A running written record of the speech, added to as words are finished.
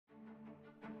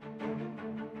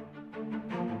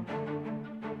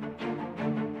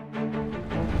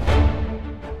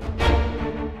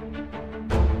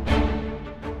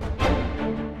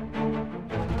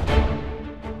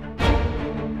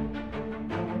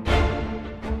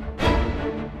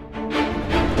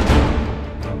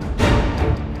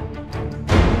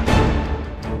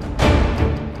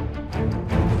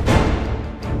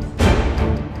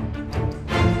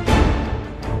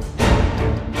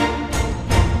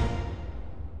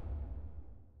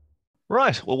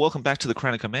Right. Well, welcome back to the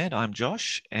Crown of Command. I'm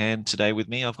Josh, and today with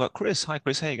me I've got Chris. Hi,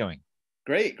 Chris. How you going?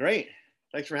 Great, great.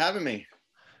 Thanks for having me.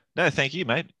 No, thank you,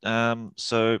 mate.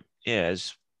 So yeah,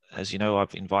 as you know,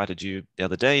 I've invited you the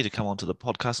other day to come onto the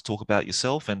podcast to talk about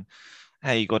yourself and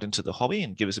how you got into the hobby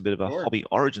and give us a bit of a Sure. hobby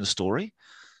origin story.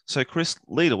 So, Chris,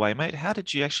 lead away, mate. How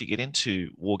did you actually get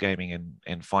into wargaming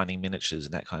and finding miniatures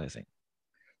and that kind of thing?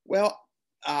 Well,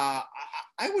 I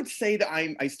would say that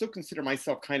I still consider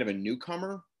myself kind of a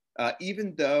newcomer,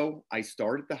 even though I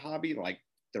started the hobby like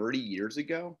 30 years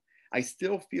ago. I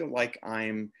still feel like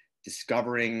I'm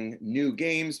discovering new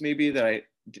games, maybe that I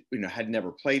had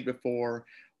never played before,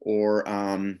 or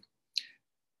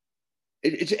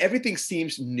everything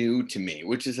seems new to me,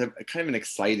 which is a kind of an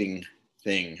exciting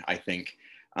thing, I think.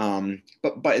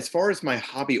 But as far as my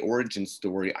hobby origin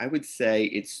story, I would say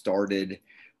it started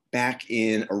back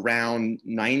in around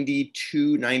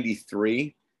 92,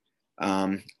 93.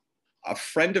 Um, a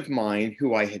friend of mine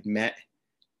who I had met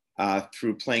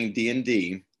through playing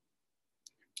D&D,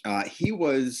 he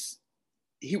was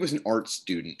an art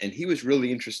student, and he was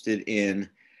really interested in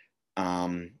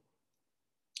um,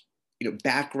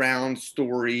 background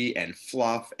story and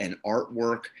fluff and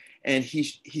artwork. And he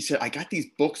said, I got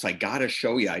these books I gotta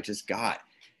show you. I just got.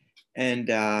 And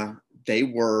they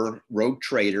were Rogue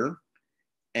Trader,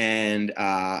 and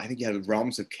I think you had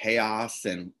Realms of Chaos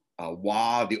and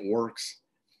Wa the Orcs.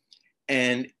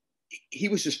 And he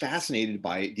was just fascinated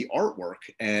by the artwork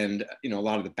and a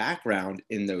lot of the background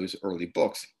in those early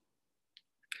books.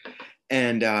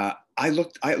 And I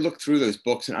looked through those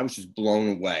books, and I was just blown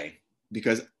away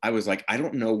because I was like, I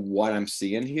don't know what I'm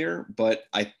seeing here, but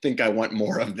I think I want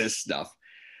more of this stuff.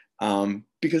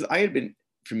 Because I had been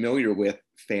familiar with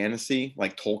fantasy,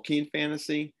 like Tolkien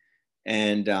fantasy,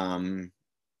 and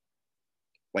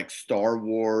like Star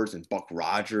Wars and Buck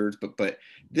Rogers, but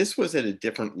this was at a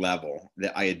different level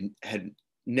that I had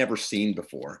never seen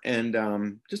before, and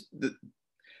just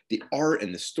the art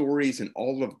and the stories and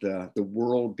all of the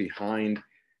world behind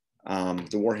the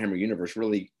Warhammer universe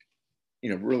really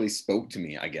spoke to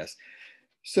me, I guess.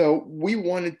 So we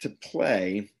wanted to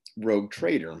play Rogue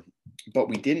Trader, but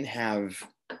we didn't have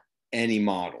any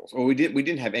models, or we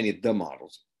didn't have any of the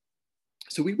models.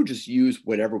 So we would just use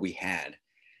whatever we had,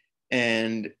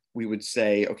 and we would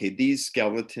say, okay, these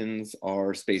skeletons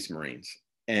are Space Marines,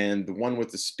 and the one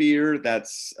with the spear,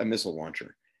 that's a missile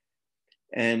launcher,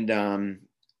 and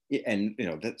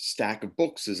that stack of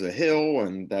books is a hill,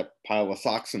 and that pile of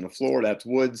socks on the floor, that's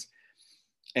woods.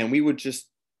 And we would just,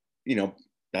 you know,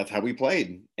 that's how we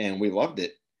played, and we loved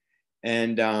it.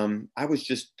 And I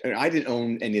didn't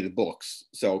own any of the books,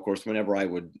 so of course, whenever I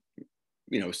would,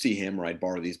 see him or I'd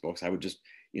borrow these books, I would just,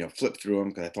 flip through them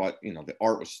because I thought, the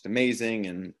art was just amazing,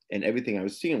 and everything I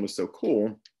was seeing was so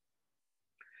cool.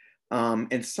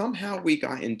 And somehow we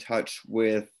got in touch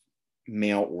with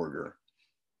mail order,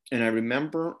 and I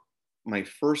remember my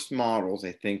first models,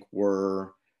 I think,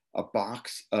 were a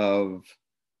box of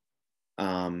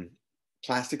um,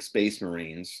 plastic Space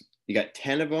Marines. You got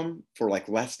 10 of them for like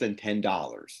less than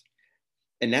 $10.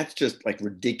 And that's just like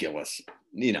ridiculous.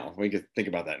 We could think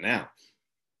about that now.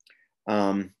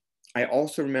 Um, I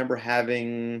also remember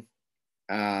having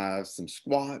some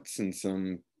squats and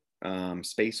some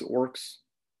space orcs.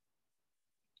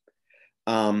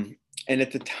 And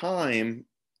at the time,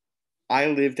 I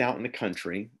lived out in the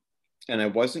country and I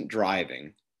wasn't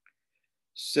driving.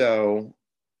 So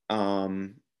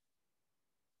um,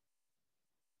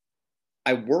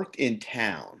 I worked in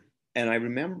town, and I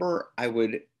remember I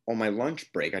would, on my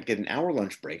lunch break, I'd get an hour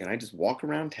lunch break, and I just walk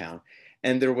around town.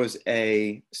 And there was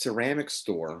a ceramic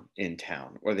store in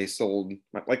town where they sold,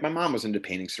 like my mom was into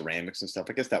painting ceramics and stuff.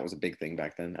 I guess that was a big thing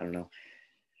back then. I don't know.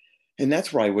 And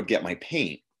that's where I would get my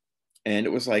paint. And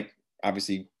it was like,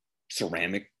 obviously,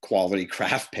 ceramic quality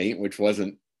craft paint, which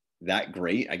wasn't that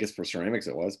great. I guess for ceramics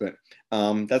it was, but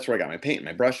that's where I got my paint and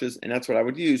my brushes, and that's what I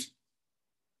would use.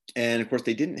 And of course,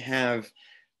 they didn't have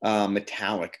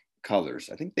metallic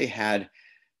colors. I think they had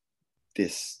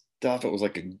this stuff. It was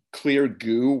like a clear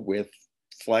goo with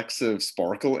flecks of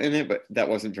sparkle in it, but that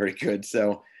wasn't very good.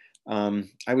 So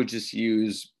I would just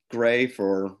use gray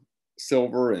for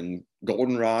silver and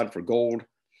goldenrod for gold.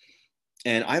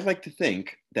 And I like to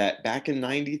think that back in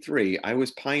 93, I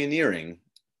was pioneering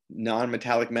non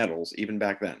metallic metals even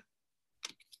back then.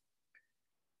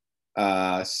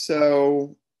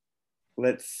 So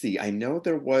let's see. I know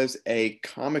there was a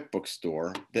comic book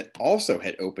store that also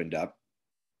had opened up,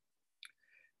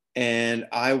 and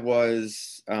I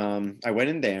went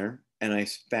in there and I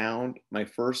found my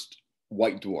first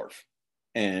white dwarf.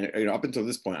 And up until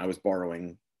this point, I was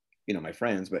borrowing, my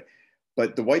friends, but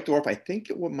But the White Dwarf, I think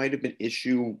it might have been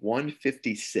issue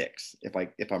 156,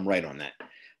 if I'm right on that.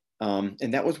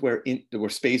 And that was where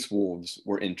Space Wolves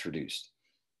were introduced.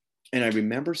 And I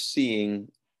remember seeing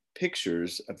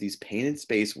pictures of these painted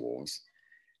Space Wolves,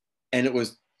 and it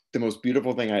was the most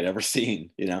beautiful thing I'd ever seen,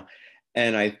 you know.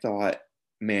 And I thought,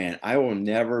 man, I will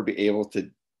never be able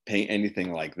to paint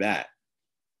anything like that.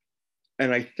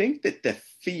 And I think that the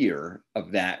fear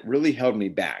of that really held me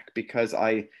back because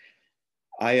I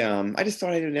just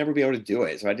thought I'd never be able to do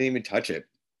it, so I didn't even touch it,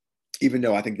 even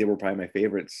though I think they were probably my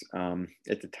favorites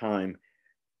at the time.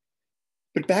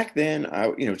 But back then, I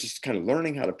just kind of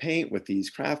learning how to paint with these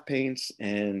craft paints,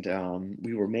 and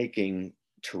we were making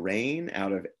terrain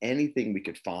out of anything we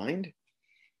could find.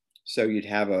 So you'd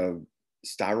have a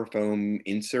styrofoam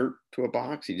insert to a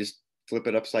box, you just flip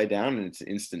it upside down, and it's an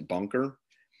instant bunker.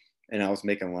 And I was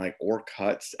making like ore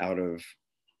cuts out of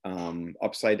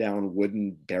upside down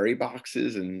wooden berry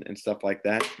boxes and stuff like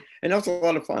that. And that was a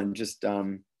lot of fun. Just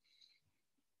kind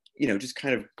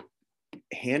of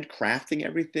handcrafting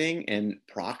everything and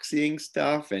proxying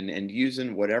stuff and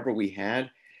using whatever we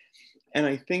had. And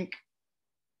I think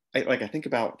I think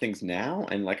about things now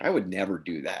and like I would never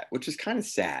do that, which is kind of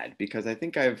sad because I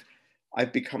think I've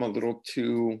become a little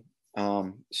too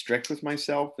strict with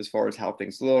myself as far as how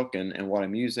things look and what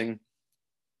I'm using.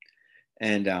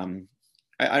 And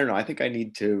I don't know. I think I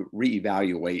need to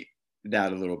reevaluate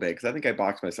that a little bit because I think I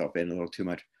boxed myself in a little too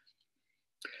much.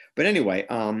 But anyway,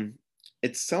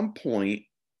 at some point,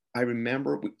 I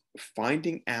remember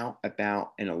finding out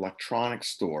about an electronics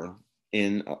store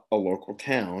in a local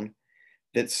town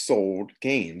that sold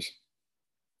games.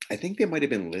 I think they might have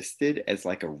been listed as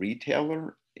like a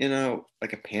retailer in a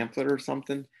pamphlet or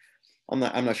something. I'm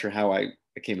not sure how I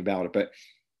came about it, but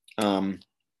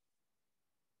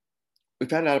we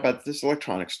found out about this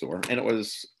electronics store, and it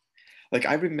was like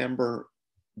I remember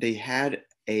they had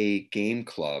a game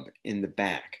club in the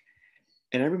back,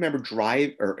 and I remember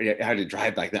I had to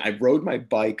drive back then. I rode my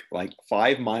bike like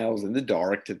 5 miles in the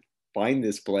dark to find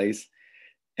this place,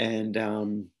 and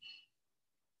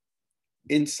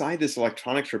inside this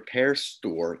electronics repair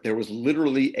store, there was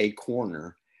literally a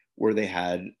corner where they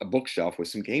had a bookshelf with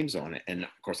some games on it, and of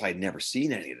course, I'd never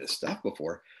seen any of this stuff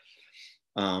before.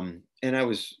 And I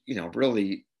was,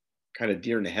 really kind of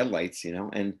deer in the headlights,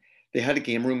 and they had a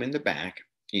game room in the back.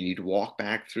 You need to walk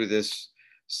back through this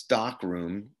stock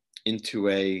room into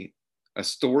a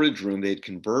storage room they had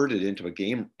converted into a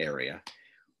game area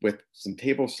with some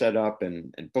tables set up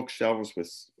and bookshelves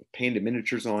with painted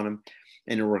miniatures on them.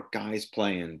 And there were guys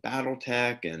playing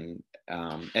Battletech and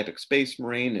Epic Space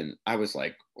Marine. And I was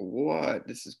like, what?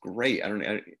 This is great. I don't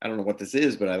know what this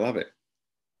is, but I love it.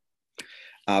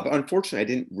 But unfortunately,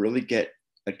 I didn't really get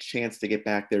a chance to get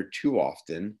back there too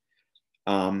often.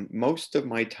 Most of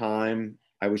my time,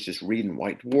 I was just reading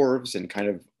White Dwarves and kind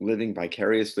of living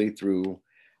vicariously through,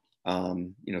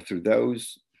 through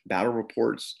those battle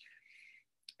reports,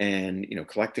 and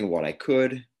collecting what I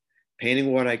could,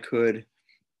 painting what I could.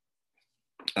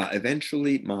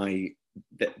 Eventually,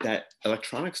 that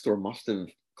electronics store must have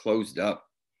closed up,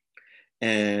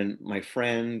 and my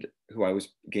friend who I was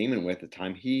gaming with at the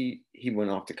time, he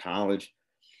went off to college,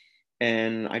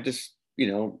 and I just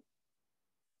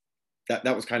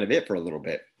that was kind of it for a little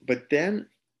bit. But then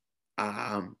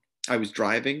I was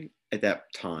driving at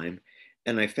that time,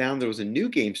 and I found there was a new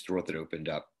game store that opened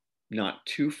up not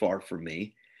too far from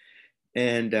me,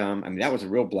 and I mean that was a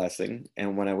real blessing.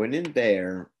 And when I went in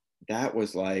there, that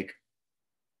was like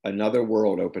another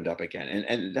world opened up again,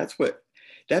 and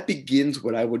that begins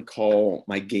what I would call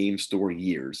my game store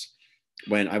years,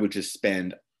 when I would just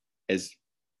spend as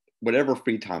whatever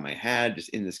free time I had just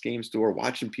in this game store,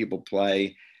 watching people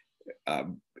play, uh,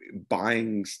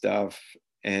 buying stuff,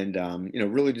 and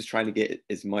really just trying to get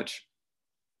as much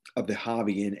of the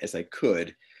hobby in as I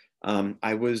could.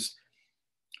 I was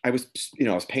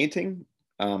painting.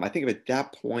 I think at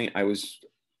that point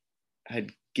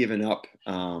had given up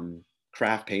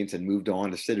craft paints and moved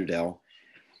on to Citadel.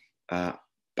 But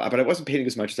I wasn't painting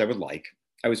as much as I would like.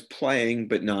 I was playing,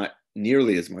 but not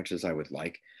nearly as much as I would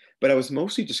like. But I was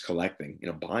mostly just collecting,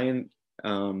 buying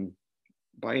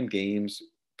games,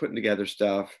 putting together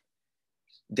stuff,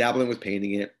 dabbling with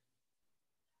painting it,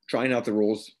 trying out the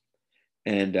rules,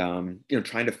 and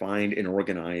trying to find an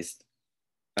organized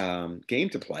game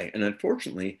to play. And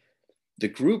unfortunately, the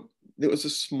group, it was a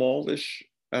smallish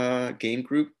game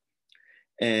group,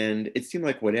 and it seemed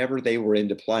like whatever they were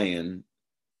into playing,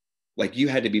 like you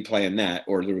had to be playing that,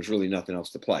 or there was really nothing else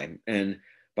to play. And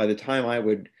by the time I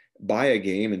would buy a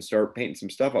game and start painting some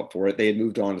stuff up for it, they had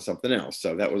moved on to something else.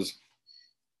 So it was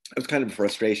kind of a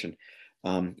frustration.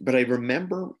 But I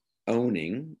remember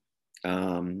owning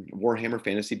Warhammer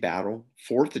Fantasy Battle,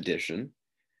 4th edition,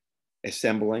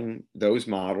 assembling those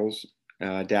models,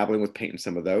 dabbling with painting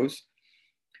some of those.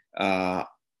 I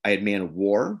had Man of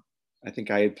War. I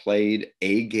think I had played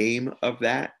a game of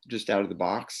that just out of the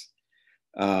box.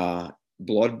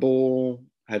 Blood Bowl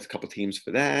had a couple teams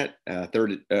for that. Blood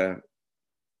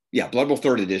Bowl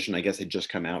 3rd edition, I guess, had just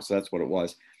come out, so that's what it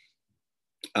was.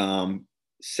 2nd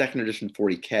edition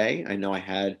 40K. I know I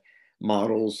had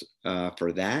models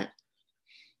for that.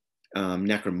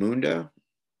 Necromunda.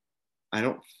 I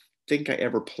don't think I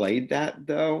ever played that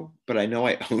though, but I know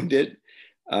I owned it.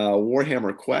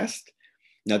 Warhammer Quest.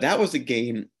 Now that was a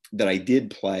game that I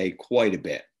did play quite a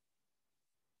bit.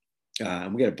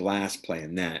 And we had a blast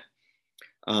playing that.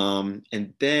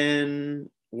 And then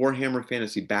Warhammer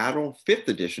Fantasy Battle, 5th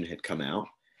edition had come out.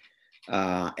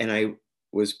 And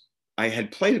I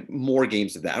had played more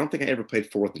games of that. I don't think I ever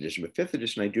played 4th edition, but 5th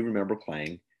edition I do remember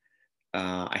playing.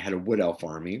 I had a Wood Elf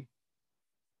army.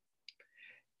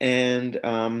 And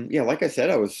like I said,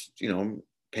 I was,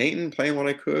 painting, playing what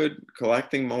I could,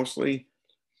 collecting mostly.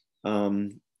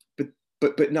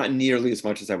 But not nearly as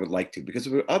much as I would like to, because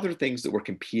there were other things that were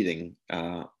competing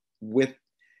with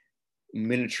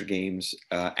miniature games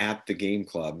at the game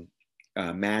club.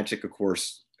 Magic, of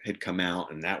course, had come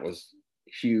out, and that was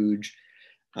huge.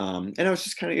 And I was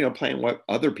just kind of, playing what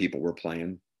other people were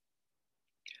playing.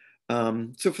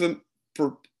 So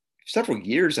for several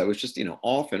years, I was just,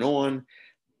 off and on.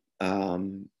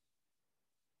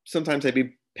 Sometimes I'd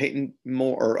be painting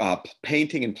more, or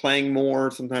painting and playing more.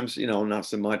 Sometimes, not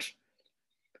so much.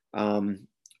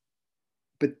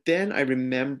 But then I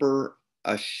remember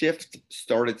a shift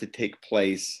started to take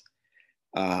place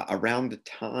around the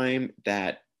time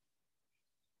that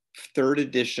 3rd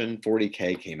edition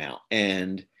 40K came out,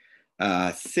 and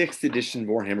 6th edition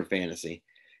Warhammer Fantasy,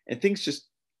 and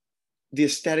the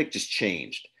aesthetic just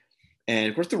changed. And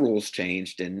of course the rules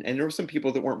changed, and there were some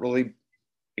people that weren't really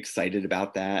excited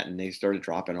about that, and they started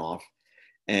dropping off.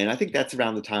 And I think that's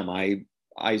around the time I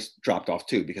dropped off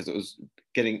too, because it was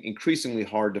getting increasingly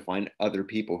hard to find other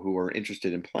people who were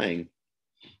interested in playing.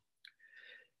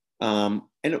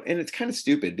 And it's kind of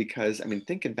stupid, because I mean,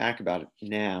 thinking back about it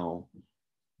now,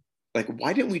 like,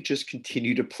 why didn't we just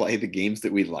continue to play the games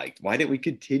that we liked? Why didn't we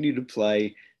continue to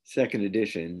play 2nd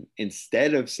edition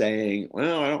instead of saying,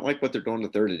 well, I don't like what they're doing to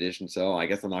 3rd edition, so I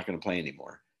guess I'm not going to play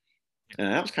anymore?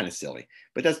 That was kind of silly,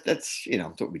 but that's that's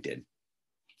what we did.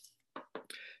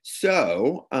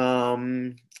 So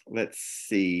let's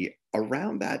see.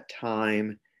 Around that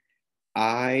time,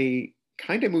 I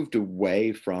kind of moved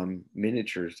away from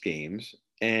miniatures games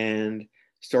and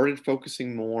started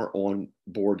focusing more on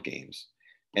board games.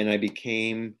 And I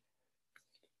became,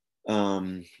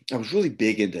 I was really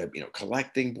big into,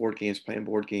 collecting board games, playing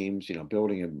board games,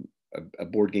 building a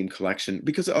board game collection,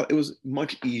 because it was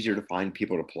much easier to find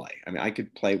people to play. I mean, I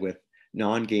could play with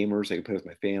non-gamers, I could play with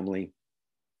my family,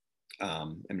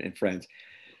 and friends.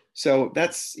 So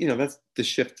that's the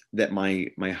shift that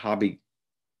my hobby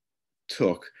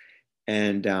took.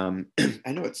 And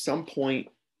I know at some point,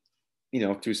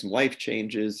 through some life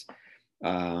changes,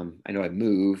 I know I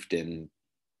moved and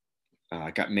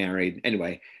got married.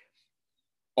 Anyway,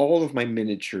 all of my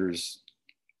miniatures,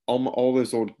 all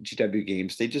those old GW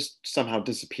games, they just somehow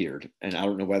disappeared. And I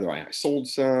don't know whether I sold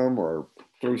some or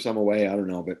threw some away. I don't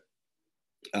know. But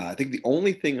I think the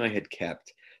only thing I had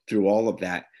kept through all of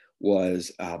that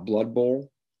was Blood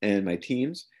Bowl and my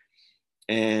teams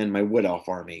and my Wood Elf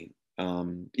army.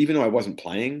 Even though I wasn't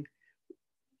playing,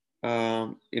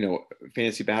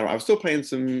 Fantasy Battle, I was still playing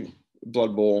some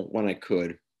Blood Bowl when I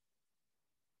could.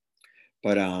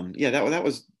 But that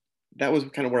was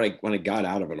kind of when I got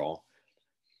out of it all.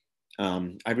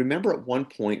 I remember at one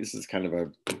point, this is kind of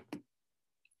a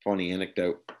funny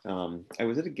anecdote. I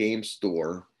was at a game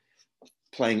store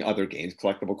playing other games,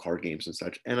 collectible card games and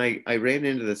such, and I ran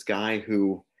into this guy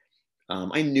who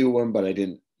I knew him, but I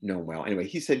didn't know him well. Anyway,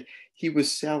 he said he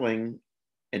was selling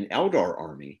an Eldar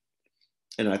army,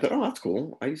 and I thought, oh, that's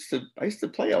cool. I used to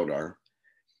play Eldar,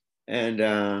 and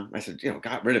I said,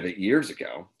 got rid of it years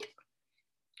ago.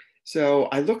 So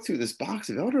I looked through this box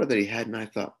of Eldar that he had, and I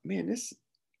thought, man, this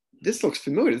looks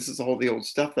familiar. This is all the old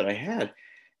stuff that I had.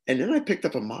 And then I picked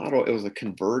up a model. It was a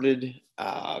converted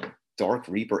Dark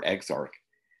Reaper Exarch.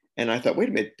 And I thought, wait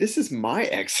a minute, this is my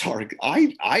Exarch.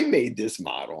 I made this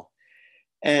model.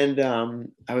 And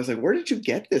I was like, where did you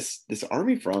get this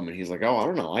army from? And he's like, oh, I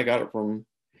don't know. I got it from,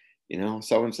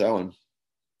 so and so. And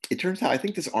it turns out I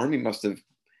think this army must have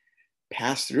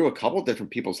passed through a couple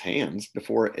different people's hands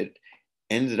before it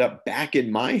ended up back in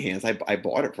my hands. I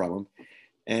bought it from him.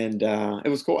 And it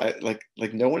was cool. Like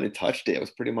no one had touched it. It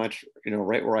was pretty much,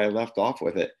 right where I left off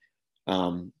with it.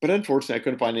 But unfortunately, I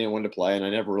couldn't find anyone to play, and I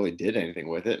never really did anything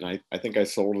with it. And I think I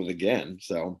sold it again.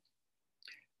 So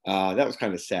that was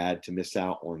kind of sad to miss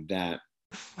out on that.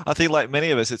 I think like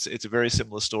many of us, it's a very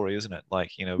similar story, isn't it? Like,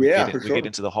 Yeah, for we get sure.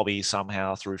 into the hobby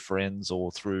somehow through friends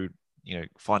or through,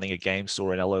 finding a game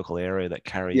store in our local area that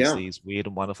carries Yeah. these weird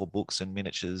and wonderful books and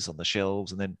miniatures on the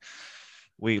shelves. And then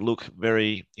we look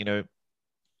very,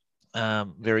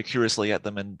 very curiously at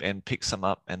them and pick some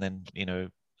up. And then,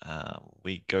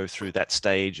 we go through that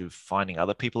stage of finding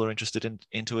other people are interested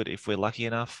into it if we're lucky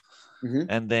enough. Hmm.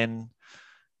 And then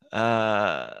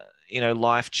uh,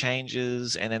 life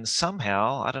changes, and then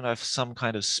somehow, I don't know if some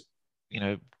kind of,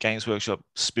 Games Workshop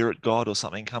spirit god or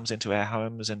something comes into our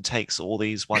homes and takes all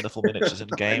these wonderful miniatures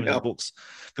and I games and know. books.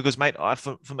 Because, mate,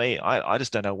 for me, I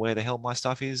just don't know where the hell my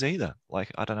stuff is either. Like,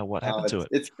 I don't know what happened to it.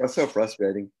 It's so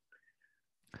frustrating.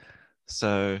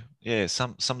 So yeah,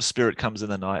 some spirit comes in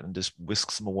the night and just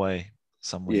whisks them away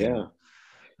somewhere. Yeah.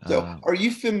 So, are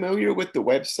you familiar with the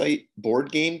website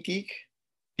Board Game Geek?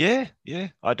 Yeah, yeah.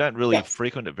 I don't really Yeah.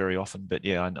 frequent it very often, but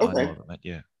yeah, I know Okay. of it, mate.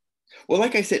 Yeah. Well,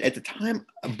 like I said, at the time,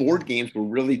 board games were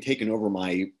really taking over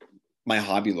my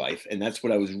hobby life, and that's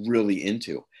what I was really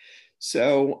into.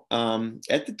 So,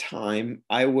 at the time,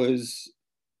 I was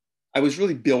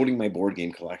really building my board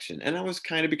game collection, and I was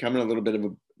kind of becoming a little bit of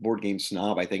a board game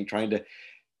snob. I think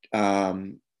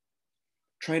um,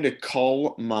 trying to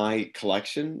cull my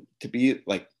collection to be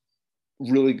like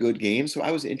really good games. So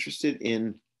I was interested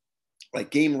in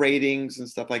like game ratings and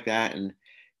stuff like that, and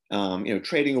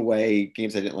trading away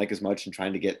games I didn't like as much and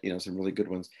trying to get some really good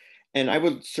ones. And I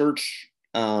would search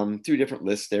through different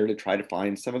lists there to try to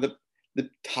find some of the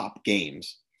top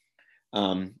games.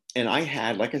 And I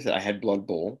had, like I said, I had Blood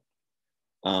Bowl,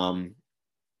 um,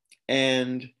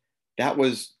 and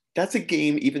that's a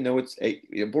game. Even though it's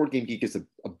Board Game Geek is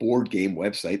a board game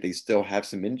website, they still have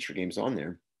some miniature games on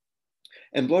there.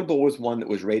 And Blood Bowl was one that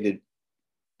was rated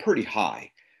pretty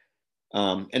high.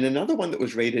 And another one that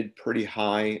was rated pretty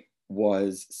high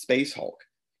was Space Hulk.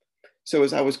 So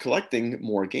as I was collecting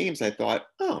more games, I thought,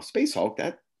 oh, Space Hulk,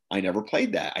 that I never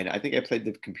played that. I think I played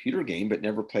the computer game, but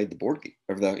never played the board game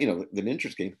or the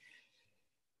miniatures game.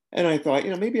 And I thought,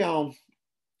 maybe I'll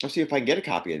see if I can get a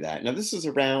copy of that. Now this is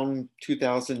around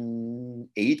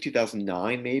 2008,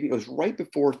 2009, maybe. It was right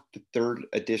before the third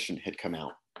edition had come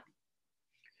out.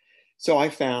 So I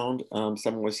found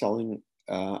someone was selling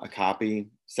a copy,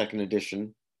 second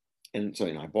edition, and so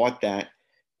I bought that,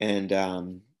 and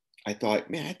I thought,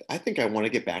 man, I think I want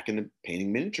to get back into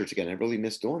painting miniatures again. I really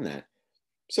miss doing that.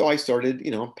 So I started,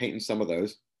 painting some of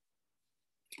those.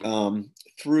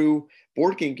 Through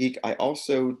Board Game Geek, I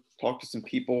also talked to some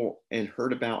people and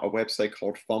heard about a website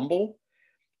called Fumble,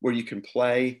 where you can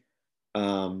play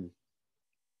um,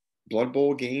 Blood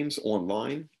Bowl games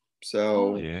online. Oh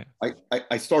So yeah.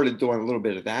 I started doing a little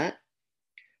bit of that.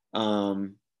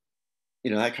 Um,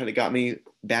 that kind of got me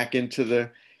back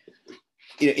into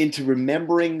into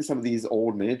remembering some of these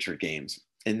old miniature games.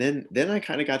 And then I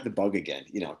kind of got the bug again,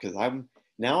 because I'm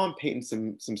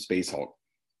painting some Space Hulk.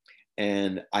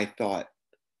 And I thought,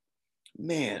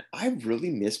 man, I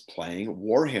really miss playing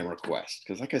Warhammer Quest.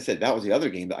 Because like I said, that was the other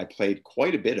game that I played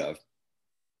quite a bit of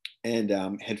and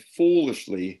had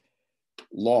foolishly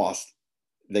lost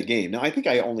the game. Now I think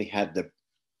I only had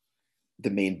the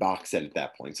main box set at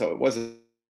that point. So it wasn't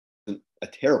a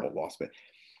terrible loss, but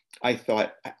I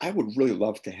thought I would really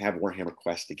love to have Warhammer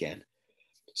Quest again.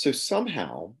 So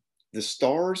somehow the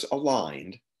stars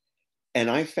aligned, and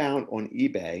I found on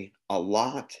eBay a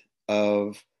lot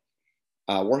of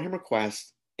Warhammer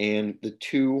Quest and the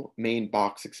two main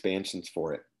box expansions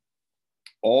for it,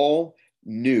 all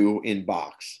new in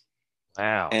box.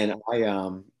 Wow. And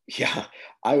yeah,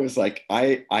 I was like,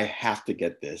 I have to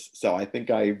get this. So I think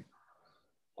I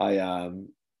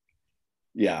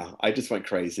yeah, I just went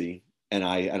crazy and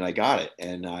I got it,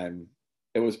 and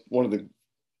it was one of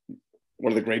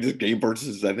the greatest game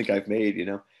purchases I think I've made.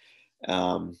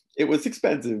 It was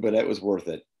expensive, but it was worth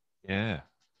it. Yeah,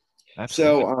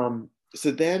 So, absolutely.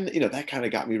 so then, that kind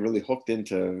of got me really hooked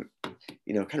into,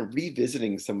 kind of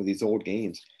revisiting some of these old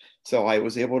games. So I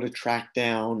was able to track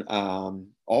down,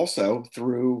 also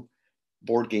through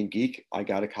Board Game Geek, I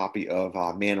got a copy of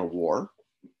Man of War.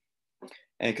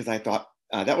 And because I thought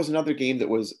that was another game that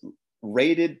was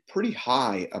rated pretty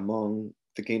high among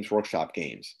the Games Workshop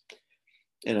games.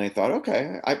 And I thought,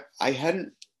 okay, I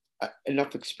hadn't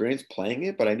enough experience playing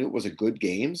it, but I knew it was a good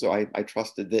game, so I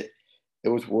trusted that it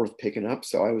was worth picking up.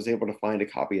 So I was able to find a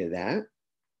copy of that,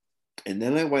 and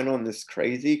then I went on this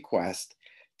crazy quest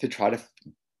to try to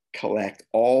collect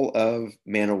all of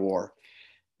Man of War.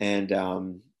 And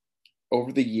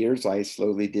over the years, I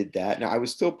slowly did that. Now I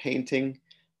was still painting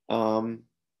um,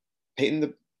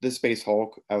 painting the Space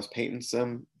Hulk. I was painting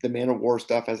the Man of War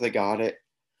stuff as I got it.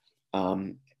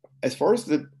 Um, as far as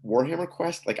the Warhammer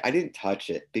quest, like I didn't touch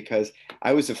it because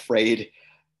I was afraid.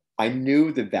 I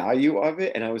knew the value of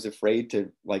it, and I was afraid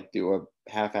to like do a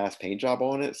half-ass paint job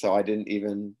on it. So I didn't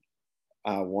even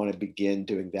want to begin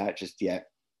doing that just yet.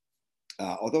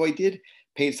 Although I did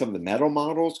paint some of the metal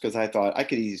models because I thought I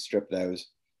could easily strip those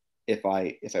if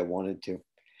I wanted to.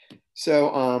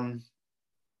 So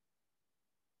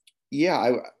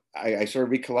yeah, I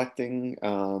started recollecting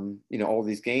all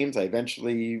these games. I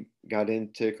eventually got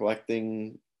into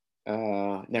collecting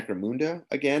Necromunda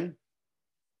again.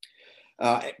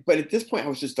 But at this point, I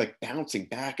was just like bouncing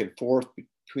back and forth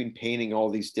between painting all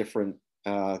these different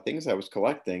things I was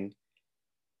collecting,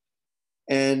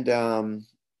 and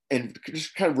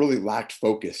just kind of really lacked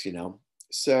focus.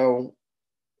 So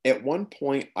at one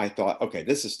point, I thought, okay,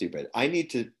 this is stupid. I need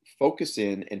to focus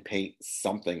in and paint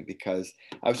something because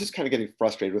I was just kind of getting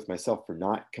frustrated with myself for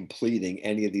not completing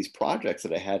any of these projects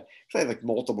that I had. Because I had like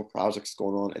multiple projects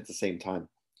going on at the same time.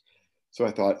 So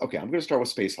I thought, okay, I'm going to start with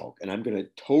Space Hulk, and I'm going to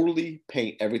totally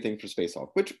paint everything for Space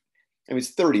Hulk. Which, I mean,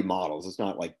 it's 30 models. It's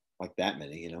not like that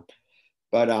many.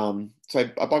 But so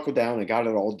I buckled down and got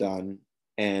it all done.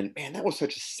 And man, that was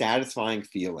such a satisfying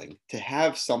feeling to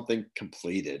have something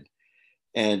completed.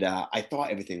 And I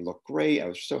thought everything looked great. I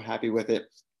was so happy with it.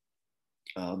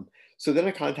 So then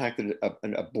I contacted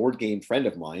a board game friend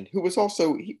of mine who was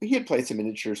also, he had played some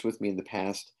miniatures with me in the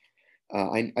past.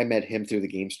 I met him through the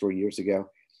game store years ago.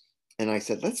 And I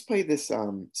said, let's play this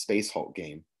Space Hulk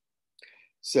game.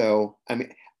 So, I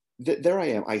mean, there I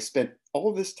am. I spent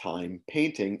all this time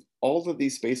painting all of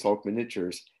these Space Hulk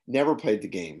miniatures, never played the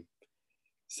game.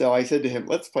 So I said to him,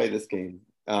 let's play this game.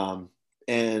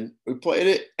 And we played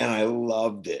it, and I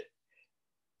loved it.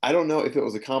 I don't know if it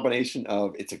was a combination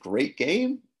of it's a great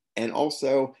game and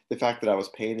also the fact that I was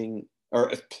painting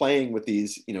or playing with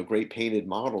these, great painted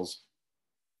models.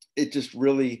 It just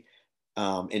really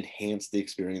enhanced the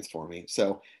experience for me.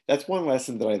 So that's one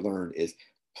lesson that I learned is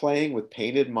playing with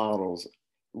painted models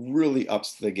really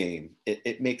ups the game.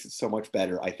 It makes it so much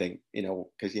better, I think,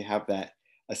 because you have that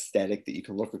aesthetic that you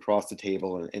can look across the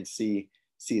table and see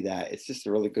that. It's just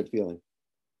a really good feeling.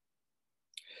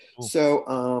 Cool.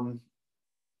 So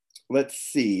let's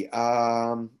see.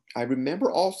 I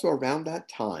remember also around that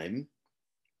time,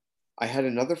 I had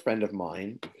another friend of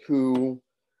mine who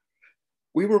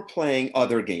we were playing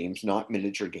other games, not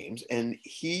miniature games, and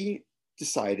he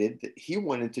decided that he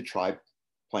wanted to try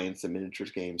playing some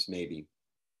miniatures games, maybe.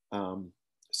 Um,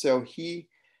 so he'd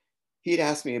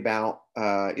asked me about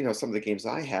some of the games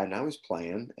I had, and I was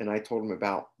playing, and I told him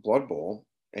about Blood Bowl,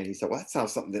 and he said, "Well, that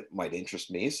sounds something that might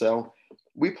interest me." So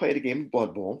we played a game of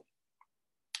Blood Bowl,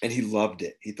 and he loved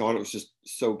it. He thought it was just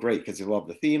so great because he loved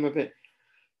the theme of it.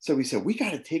 So we said, we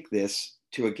got to take this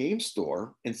to a game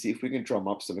store and see if we can drum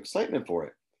up some excitement for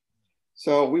it.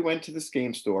 So we went to this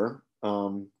game store.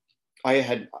 I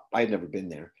had never been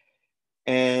there,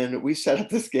 and we set up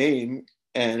this game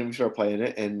and we started playing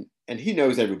it. And he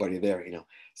knows everybody there.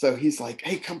 So he's like,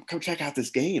 "Hey, come check out this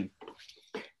game."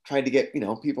 Trying to get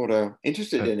people to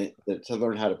interested in it to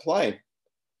learn how to play.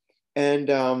 And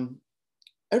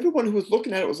everyone who was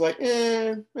looking at it was like,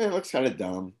 it looks kind of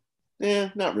dumb.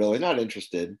 Not really, not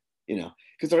interested,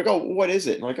 because they're like, "Oh, what is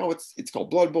it?" And I'm like, "Oh, it's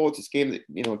called Blood Bowl. It's this game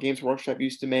that, Games Workshop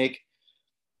used to make."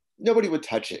 Nobody would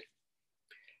touch it.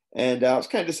 And it was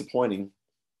kind of disappointing.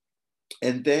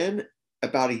 And then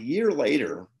about a year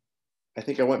later, I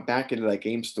think I went back into that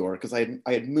game store because I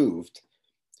had moved.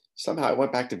 Somehow I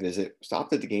went back to visit,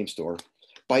 stopped at the game store.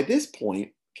 By this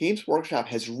point, Games Workshop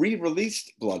has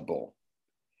re-released Blood Bowl.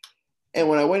 And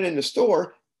when I went in the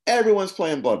store, everyone's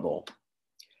playing Blood Bowl.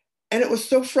 And it was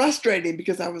so frustrating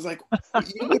because I was like,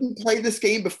 you wouldn't play this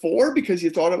game before because you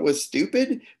thought it was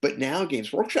stupid, but now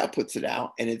Games Workshop puts it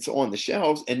out and it's on the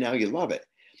shelves and now you love it.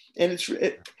 And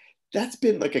that's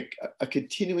been like a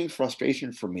continuing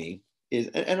frustration for me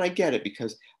and I get it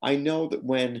because I know that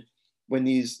when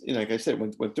these, like I said,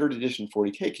 when third edition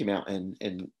 40K came out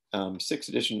and sixth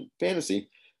edition fantasy,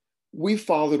 we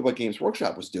followed what Games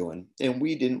Workshop was doing and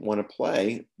we didn't want to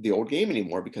play the old game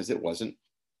anymore because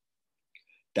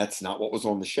that's not what was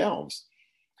on the shelves.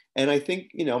 And I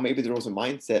think, maybe there was a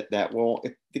mindset that, well,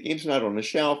 if the game's not on the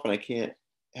shelf and I can't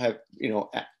have,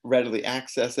 readily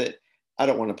access it, I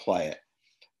don't want to play it.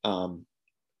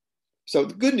 So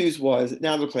the good news was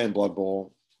now they're playing Blood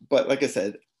Bowl. But like I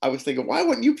said, I was thinking, why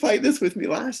wouldn't you play this with me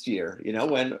last year,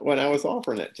 when I was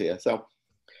offering it to you? So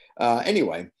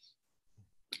anyway,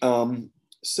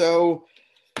 so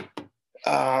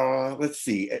let's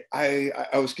see. I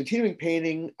was continuing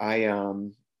painting.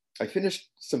 I finished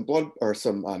some blood or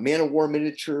some Man of War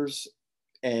miniatures,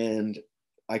 and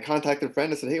I contacted a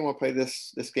friend and said, "Hey, I want to play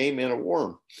this game, Man of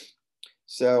War."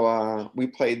 So we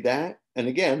played that, and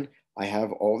again, I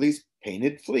have all these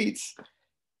painted fleets.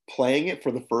 Playing it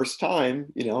for the first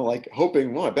time, like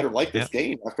hoping, well, I better like Yeah. this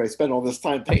game after I spent all this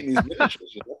time painting these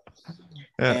miniatures.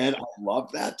 Yeah. And I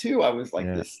love that too. I was like,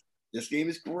 Yeah. this game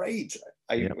is great.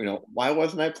 Yeah. Why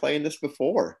wasn't I playing this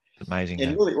before? It's amazing And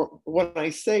game. really, when I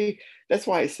say, that's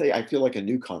why I say I feel like a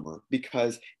newcomer,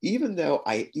 because even though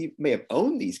may have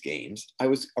owned these games, I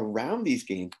was around these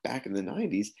games back in the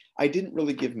 90s, I didn't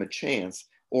really give them a chance,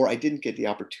 or I didn't get the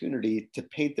opportunity to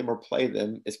paint them or play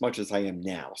them as much as I am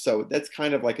now. So that's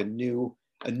kind of like a new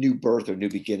birth or new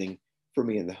beginning for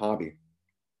me in the hobby.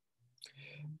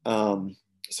 Um,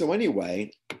 so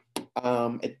anyway,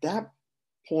 at that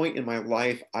point in my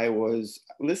life, I was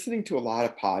listening to a lot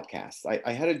of podcasts.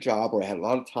 I had a job where I had a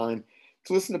lot of time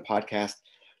to listen to podcasts,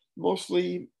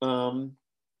 mostly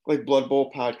like Blood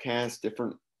Bowl podcasts,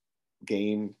 different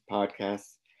game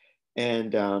podcasts.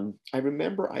 And I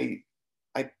remember I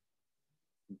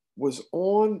was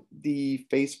on the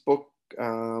Facebook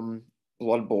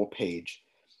Blood Bowl page,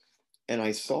 and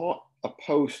I saw a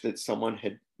post that someone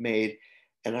had made,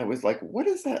 and I was like, "What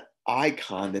is that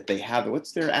icon that they have?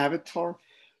 What's their avatar?"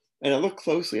 And I looked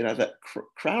closely, and I thought,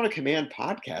 "Crown of Command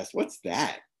podcast. What's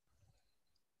that?"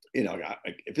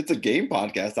 If it's a game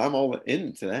podcast, I'm all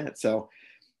into that. So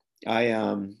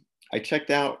I checked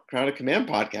out Crown of Command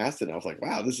podcast, and I was like,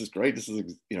 "Wow, this is great. This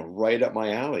is right up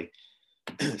my alley."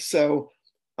 So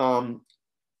um,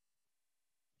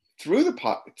 through the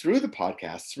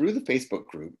podcast, through the Facebook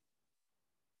group,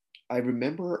 I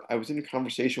remember I was in a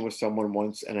conversation with someone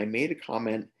once, and I made a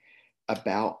comment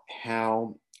about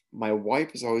how my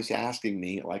wife is always asking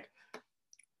me, like,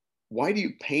 "Why do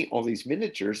you paint all these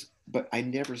miniatures, but I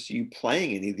never see you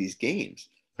playing any of these games?"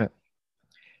 Yeah.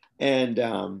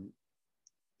 And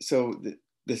so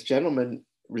this gentleman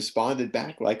responded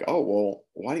back like, "Oh, well,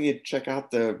 why don't you check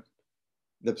out the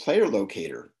player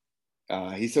locator?"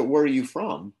 He said, "Where are you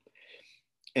from?"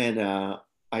 And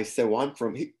I said, "Well,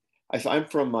 I said, I'm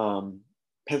from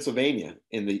Pennsylvania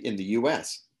in the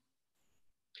U.S."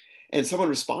 And someone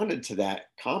responded to that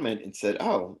comment and said,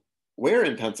 "Oh, where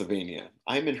in Pennsylvania?"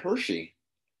 "I'm in Hershey."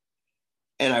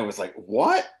 And I was like,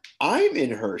 "What? I'm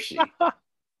in Hershey."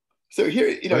 So here,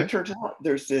 it Okay. turns out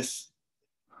there's this.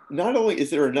 Not only is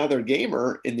there another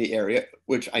gamer in the area,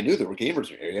 which I knew there were gamers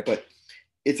in the area, but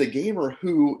it's a gamer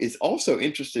who is also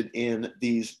interested in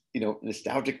these,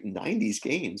 nostalgic 90s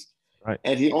games. Right.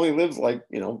 And he only lives like,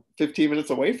 15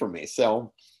 minutes away from me.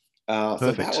 So that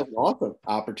Perfect. was an awesome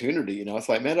opportunity,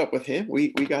 So I met up with him. We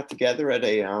got together at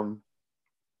a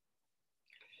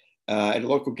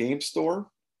local game store.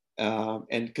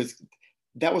 And because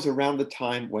that was around the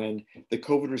time when the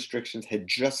COVID restrictions had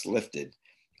just lifted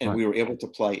and Right. we were able to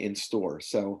play in store.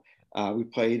 So we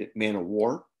played Man of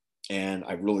War, and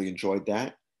I really enjoyed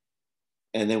that.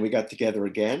 And then we got together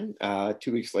again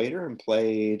 2 weeks later and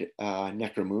played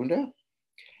Necromunda.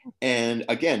 And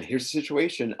again, here's the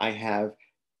situation: I have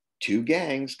two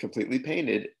gangs completely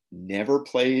painted, never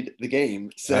played the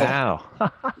game. So, Wow.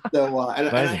 and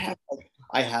Amazing.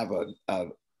 I have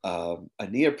a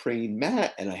neoprene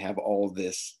mat, and I have all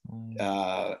this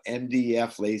Mm.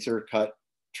 MDF laser cut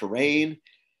terrain.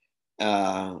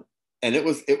 Uh, and it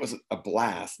was a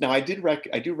blast. Now I do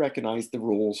recognize the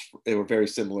rules. They were very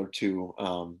similar to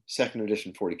second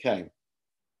edition 40K,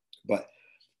 but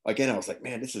again, I was like,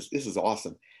 man, this is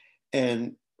awesome.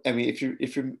 And I mean, if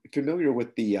you're familiar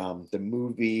with the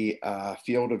movie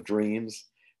Field of Dreams,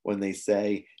 when they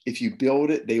say, "If you build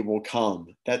it, they will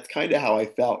come," that's kind of how I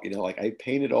felt. Like I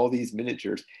painted all these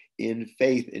miniatures in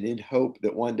faith and in hope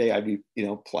that one day I'd be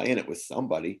playing it with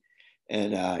somebody.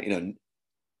 And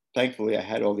thankfully, I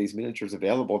had all these miniatures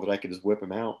available that I could just whip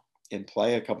them out and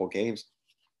play a couple games.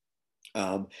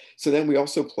 So then we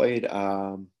also played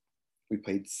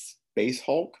Space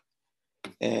Hulk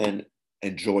and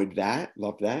enjoyed that,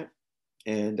 loved that.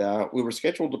 And we were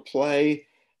scheduled to play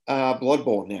Blood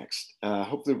Bowl next.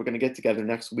 Hopefully, we're going to get together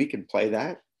next week and play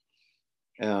that.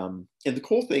 And the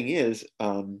cool thing is,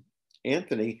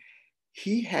 Anthony,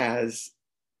 he has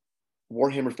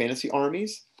Warhammer Fantasy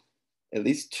Armies, at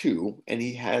least two, and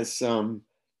he has some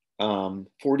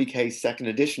 40K second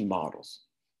edition models.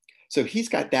 So he's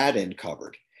got that end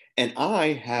covered. And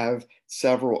I have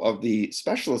several of the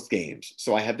specialist games.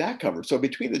 So I have that covered. So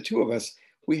between the two of us,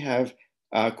 we have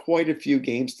quite a few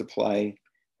games to play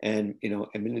and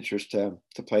and miniatures to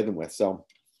play them with. So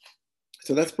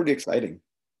that's pretty exciting.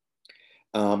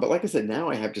 But like I said, now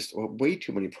I have just way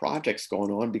too many projects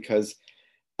going on because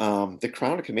the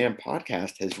Crown of Command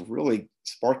podcast has really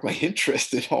sparked my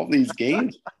interest in all these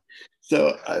games.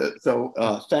 So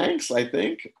thanks, I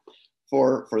think,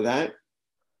 for that.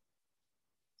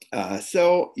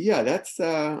 So yeah, that's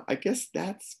I guess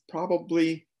that's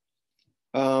probably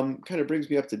kind of brings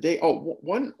me up to date. Oh,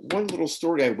 one little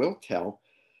story I will tell.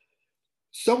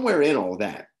 Somewhere in all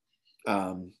that,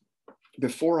 um,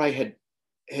 before I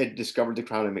had discovered the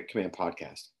Crown and Command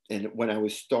podcast, and when I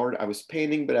was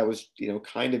painting, but I was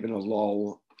kind of in a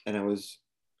lull, and I was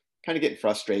kind of getting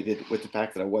frustrated with the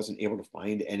fact that I wasn't able to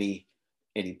find any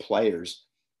players.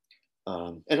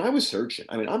 And I was searching.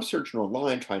 I mean, I'm searching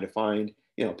online trying to find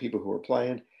people who are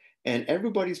playing, and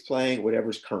everybody's playing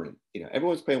whatever's current.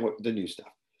 Everyone's playing the new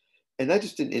stuff, and that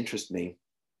just didn't interest me.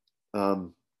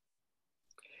 Um,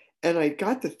 and I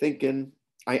got to thinking.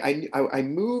 I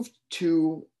moved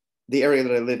to the area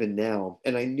that I live in now,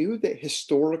 and I knew that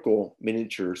historical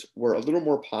miniatures were a little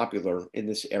more popular in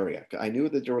this area. I knew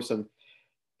that there were some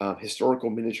historical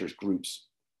miniatures groups,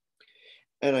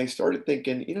 and I started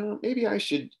thinking, maybe I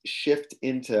should shift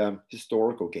into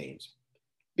historical games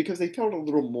because they felt a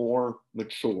little more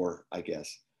mature, I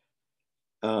guess.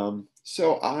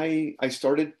 So I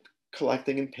started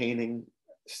collecting and painting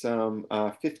some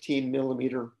 15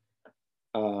 millimeter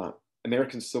uh,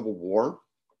 American Civil War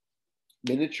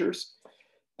miniatures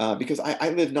because I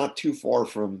live not too far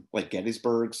from like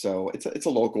Gettysburg, so it's a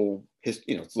local,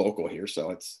 it's local here, so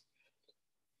it's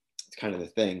kind of the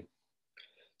thing.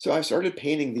 So I started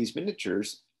painting these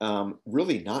miniatures,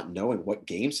 really not knowing what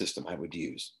game system I would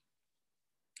use.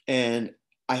 And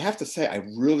I have to say, I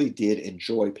really did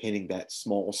enjoy painting that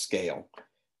small scale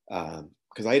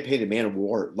because I had painted Man of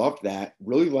War, loved that,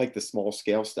 really liked the small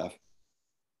scale stuff.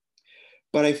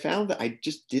 But I found that I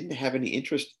just didn't have any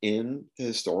interest in the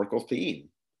historical theme.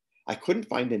 I couldn't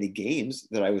find any games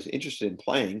that I was interested in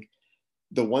playing.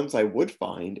 The ones I would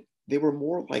find, they were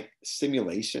more like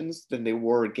simulations than they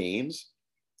were games.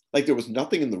 Like there was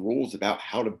nothing in the rules about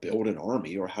how to build an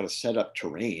army or how to set up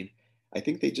terrain. I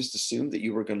think they just assumed that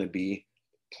you were going to be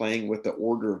playing with the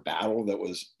order of battle that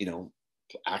was,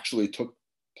 actually took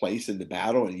place in the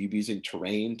battle, and you'd be using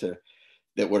terrain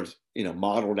that was,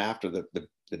 modeled after the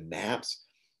maps.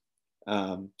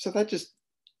 So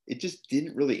it just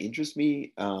didn't really interest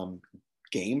me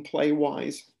gameplay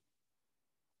wise.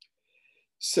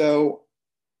 So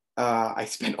I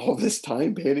spent all this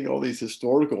time painting all these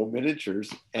historical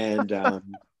miniatures, and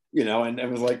and I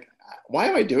was like, why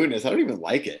am I doing this? I don't even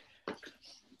like it.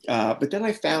 But then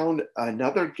I found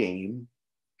another game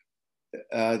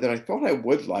that I thought I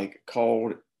would like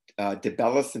called De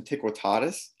Bellis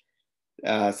Antiquitatis,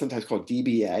 sometimes called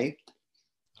DBA.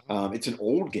 It's an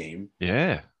old game.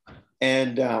 Yeah.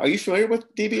 And are you familiar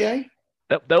with DBA?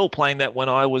 They were playing that when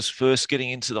I was first getting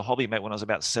into the hobby, mate, when I was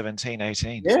about 17,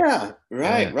 18. Yeah,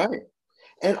 right, Yeah. right.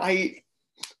 And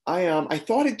I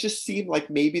thought it just seemed like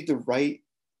maybe the right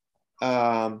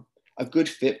a good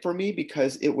fit for me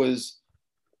because it was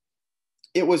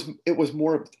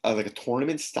more of like a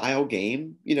tournament style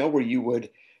game, where you would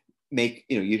make,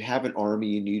 you'd have an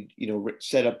army and you'd,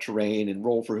 set up terrain and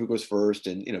roll for who goes first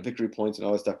and, victory points and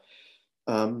all that stuff.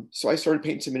 So I started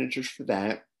painting some miniatures for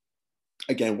that.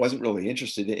 Again, wasn't really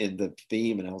interested in the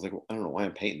theme, and I was like, well, I don't know why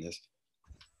I'm painting this.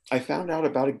 I found out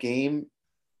about a game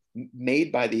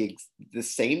made by the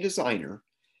same designer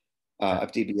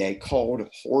of DBA called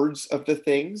Hordes of the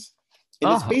Things,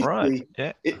 and it's Oh, right.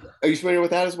 basically. Yeah. Are you familiar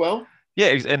with that as well? Yeah,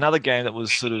 another game that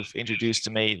was sort of introduced to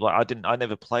me. Like I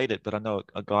never played it, but I know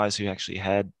guys who actually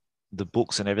had the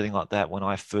books and everything like that when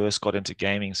I first got into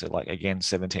gaming. So like again,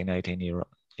 17, 18 year,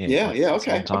 yeah, Yeah, like yeah, it's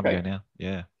a long okay, time ago okay. now.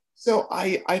 Yeah. So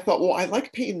I thought, well, I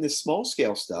like painting this small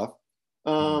scale stuff.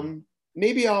 Mm.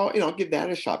 Maybe I'll give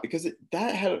that a shot because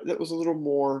that was a little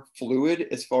more fluid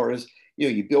as far as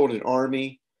you build an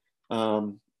army.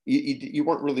 You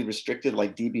weren't really restricted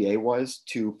like DBA was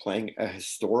to playing a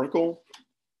historical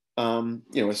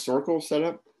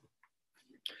setup.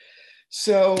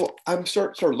 So I'm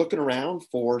start looking around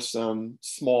for some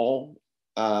small,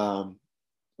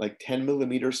 like 10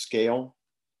 millimeter scale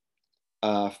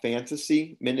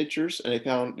fantasy miniatures, and I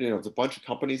found there's a bunch of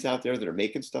companies out there that are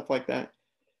making stuff like that.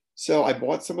 So I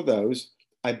bought some of those.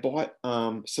 I bought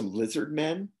some lizard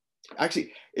men.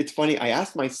 Actually, it's funny. I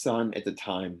asked my son at the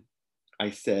time.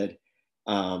 I said,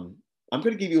 "I'm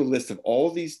going to give you a list of all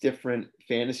these different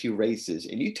fantasy races,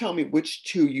 and you tell me which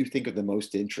two you think are the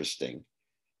most interesting."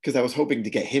 Because I was hoping to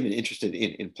get him interested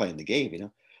in playing the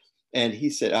game. And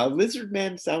he said, "Lizard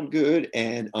men sound good,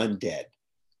 and undead,"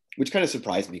 which kind of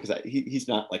surprised me because he's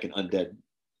not like an undead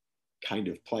kind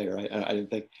of player. I didn't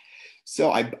think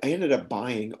so. I ended up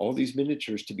buying all these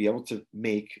miniatures to be able to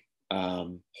make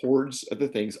hordes of the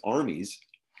things, armies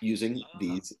using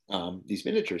these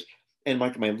miniatures. And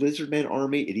like my lizardman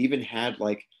army, it even had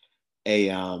like a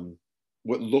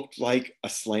what looked like a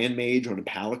slan mage on a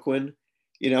palanquin,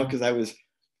 because I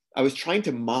was trying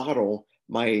to model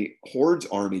my hordes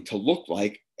army to look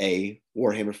like a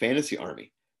Warhammer Fantasy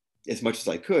army as much as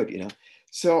I could.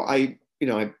 So I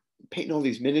painting all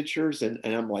these miniatures, and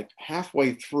I'm like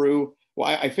halfway through. Well,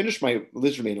 I finished my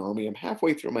lizardman army. I'm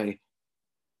halfway through my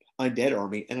undead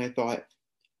army, and I thought,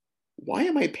 why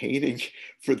am I painting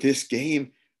for this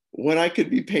game when I could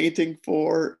be painting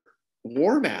for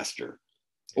War Master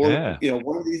or Yeah.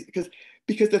 one of these?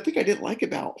 Because the thing I didn't like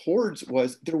about Hordes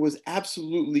was there was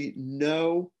absolutely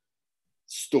no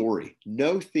story,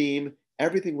 no theme.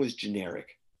 Everything was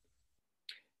generic,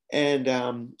 and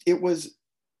it was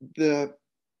the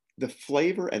the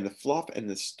flavor and the fluff and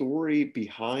the story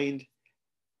behind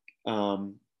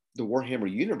um, the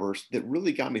Warhammer universe that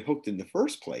really got me hooked in the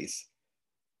first place.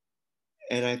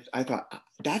 And I thought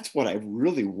that's what I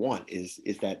really want is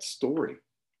that story.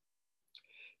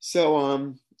 So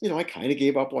I kind of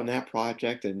gave up on that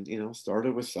project and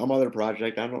started with some other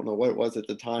project. I don't know what it was at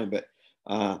the time, but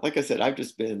like I said, I've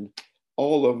just been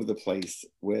all over the place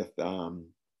with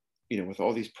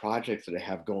all these projects that I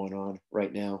have going on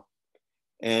right now.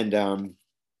 And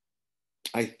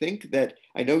I think that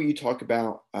I know you talk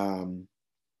about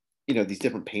these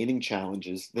different painting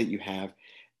challenges that you have,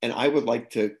 and I would like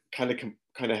to kind of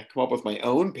come up with my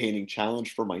own painting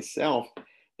challenge for myself,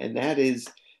 and that is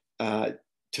uh,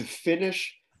 to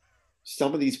finish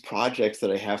some of these projects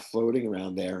that I have floating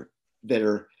around there that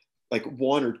are like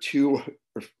one or two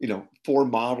or four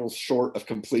models short of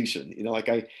completion.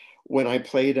 Like when I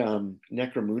played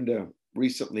Necromunda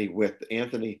recently with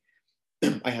Anthony,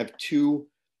 I have two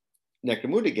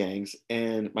Necromunda gangs,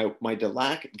 and my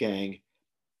Delac gang,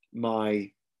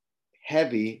 my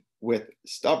heavy with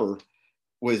stubber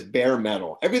was bare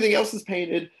metal. Everything else is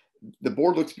painted. The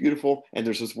board looks beautiful, and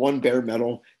there's this one bare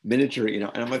metal miniature, and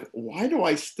I'm like, why do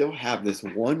I still have this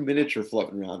one miniature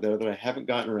floating around there that I haven't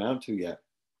gotten around to yet?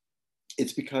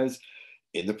 It's because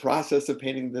in the process of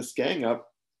painting this gang up,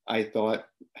 I thought,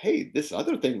 hey, this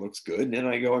other thing looks good. And then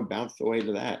I go and bounce away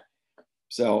to that.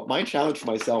 So my challenge for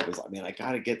myself is, man, I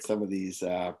got to get some of these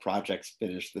projects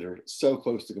finished that are so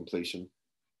close to completion.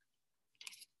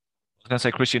 I was going to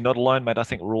say, Chris, you're not alone, mate. I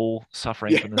think we're all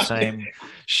suffering Yeah, from the same well,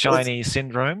 new shiny I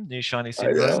syndrome.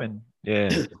 know. And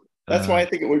yeah, That's why uh, I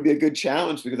think it would be a good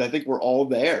challenge, because I think we're all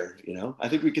there. I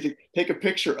think we could take a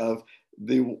picture of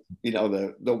the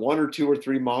one or two or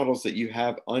three models that you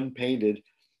have unpainted,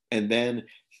 and then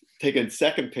take a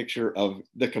second picture of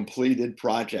the completed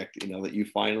project, that you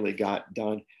finally got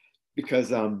done.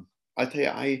 Because I tell you,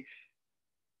 I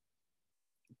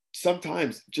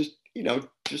sometimes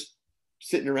just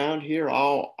sitting around here,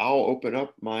 I'll open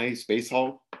up my Space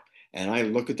Hulk and I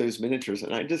look at those miniatures,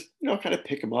 and I just kind of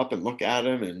pick them up and look at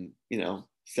them and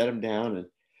set them down,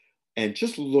 and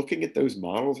just looking at those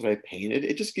models that I painted,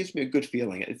 it just gives me a good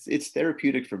feeling. It's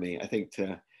therapeutic for me, I think,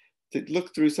 to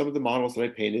look through some of the models that I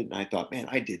painted, and I thought, man,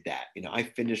 I did that. I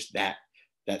finished that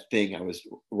thing I was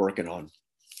working on.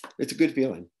 It's a good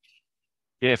feeling.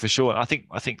 yeah, for sure. I think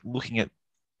looking at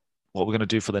what we're going to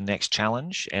do for the next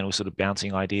challenge, and we're sort of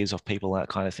bouncing ideas off people, that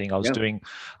kind of thing. Yeah. I was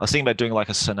thinking about doing like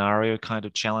a scenario kind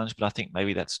of challenge, but I think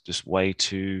maybe that's just way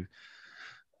too,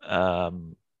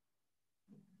 um,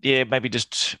 yeah, maybe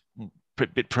just a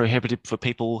bit prohibitive for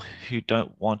people who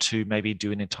don't want to maybe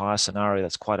do an entire scenario.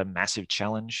 That's quite a massive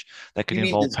challenge that could You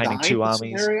mean involve painting design two the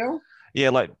armies. scenario?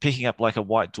 Yeah, like picking up like a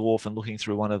white dwarf and looking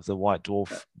through one of the white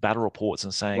dwarf battle reports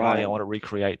and saying, "Oh yeah, I Right. want to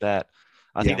recreate that."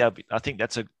 Yeah. I think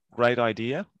that's a great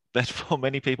idea. But for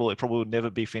many people, it probably would never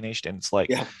be finished, and it's like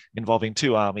Yeah. involving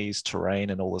two armies, terrain,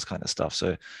 and all this kind of stuff.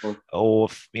 So, Or, or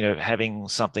having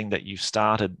something that you've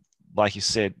started, like you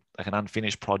said, like an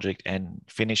unfinished project and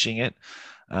finishing it.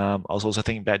 I was also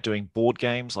thinking about doing board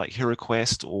games like Hero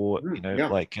Quest, or yeah.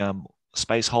 like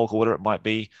Space Hulk, or whatever it might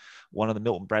be. One of the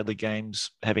Milton Bradley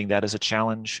games, having that as a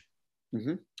challenge.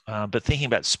 Hmm. But thinking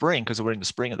about spring, because we're in the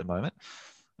spring at the moment,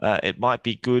 it might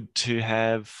be good to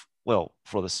have, well,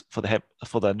 for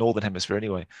the northern hemisphere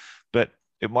anyway, but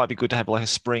it might be good to have like a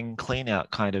spring clean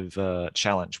out kind of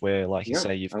challenge where, like you Yeah.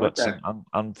 say, you've I like got that. some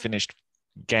unfinished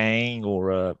gang,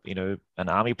 or an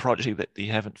army project that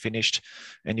you haven't finished,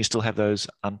 and you still have those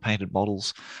unpainted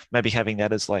models. Maybe having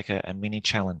that as like a mini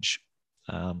challenge.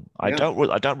 Yeah. I don't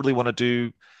really want to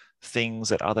do things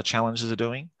that other challenges are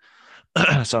doing.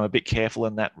 So I'm a bit careful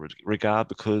in that regard,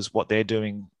 because what they're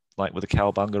doing, like with the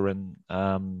Cowabunga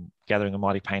and Gathering of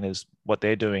Mighty Painters, what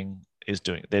they're doing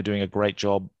they're doing a great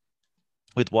job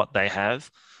with what they have.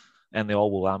 and the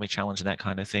Old World Army Challenge and that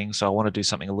kind of thing. So I want to do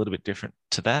something a little bit different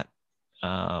to that.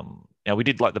 Now we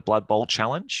did like the Blood Bowl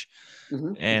challenge,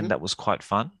 Hmm. and Hmm. that was quite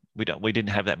fun. We didn't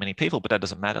have that many people, but that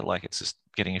doesn't matter. Like it's just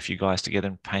getting a few guys together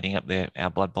and painting up our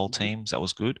Blood Bowl Hmm. teams. That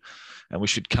was good, and we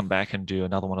should come back and do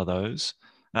another one of those.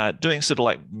 Doing sort of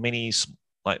like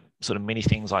like sort of mini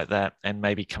things like that, and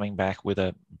maybe coming back with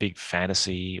a big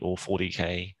fantasy or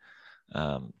 40K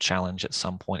challenge at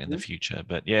some point in the Hmm. future.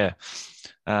 But yeah,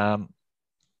 um,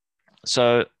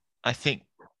 so I think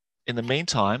in the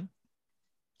meantime,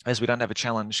 as we don't have a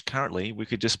challenge currently, we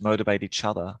could just motivate each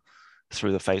other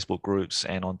through the Facebook groups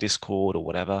and on Discord or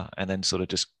whatever, and then sort of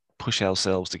just push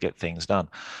ourselves to get things done.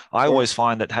 I Sure. always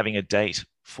find that having a date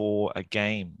for a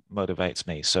game motivates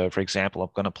me. So, for example, I'm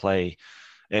going to play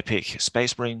Epic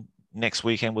Space Marine next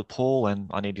weekend with Paul, and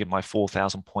I need to get my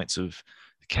 4,000 points of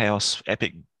Chaos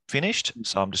Epic finished.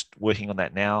 So I'm just working on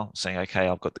that now, saying, okay,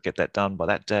 I've got to get that done by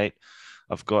that date.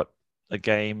 I've got a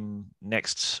game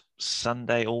next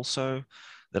Sunday also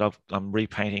that I'm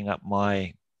repainting up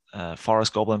my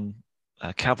Forest Goblin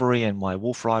cavalry and my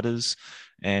Wolf Riders,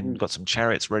 and Mm. got some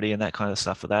chariots ready and that kind of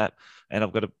stuff for that. And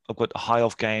I've got a high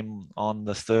elf game on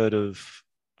the 3rd of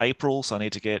April, so I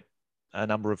need to get a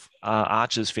number of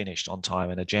archers finished on time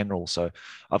and a general. So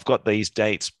I've got these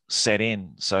dates set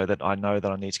in so that I know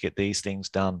that I need to get these things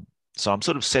done. So I'm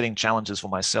sort of setting challenges for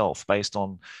myself based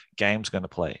on games going to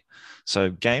play. So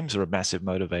games are a massive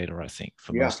motivator, I think,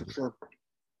 for Yeah, most of for it. sure.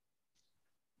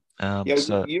 Yeah,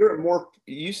 So you're a more,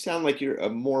 you sound like you're a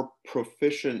more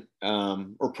proficient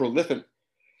or prolific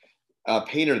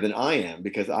painter than I am,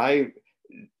 because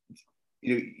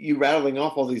you rattling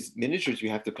off all these miniatures you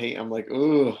have to paint. I'm like,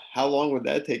 oh, how long would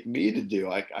that take me to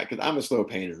do? Because I'm a slow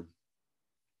painter.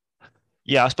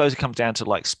 yeah, I suppose it comes down to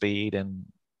like speed and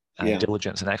Yeah,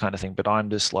 diligence and that kind of thing. But I'm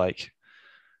just like,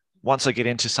 once I get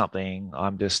into something,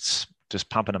 I'm just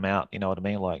pumping them out. You know what I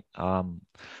mean? Like,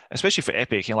 especially for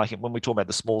Epic, you know, like when we talk about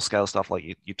the small scale stuff, like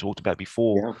you talked about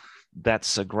before, yeah.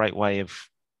 that's a great way of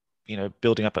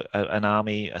building up an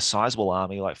army, a sizable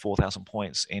army, like 4,000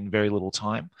 points in very little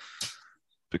time,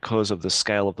 because of the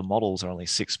scale of the models are only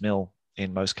 6 mil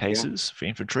in most Yeah. cases for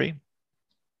infantry,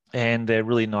 and they're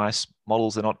really nice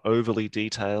models. They're not overly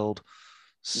detailed. Hmm.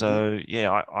 So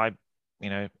yeah, you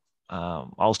know, I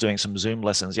was doing some Zoom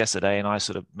lessons yesterday, and I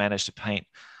sort of managed to paint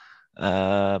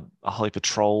a Holy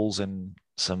Patrols and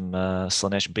some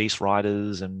Slanesh Beast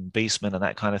Riders and Beastmen and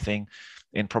that kind of thing,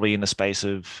 in probably in the space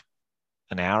of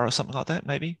an hour or something like that,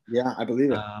 maybe. Yeah, I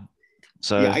believe it. Um,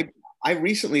 Yeah, so I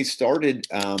recently started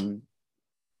an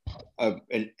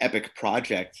epic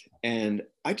project, and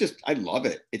I love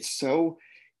it. It's so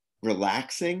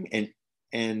relaxing and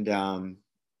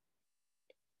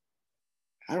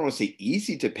I don't want to say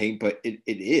easy to paint, but it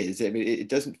is. I mean, it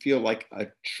doesn't feel like a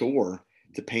chore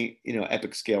to paint,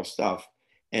 epic scale stuff.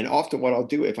 And often what I'll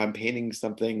do if I'm painting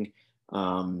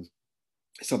um,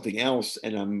 something else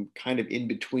and I'm kind of in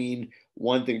between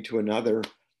one thing to another,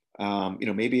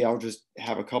 maybe I'll just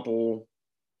have a couple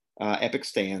epic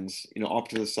stands, off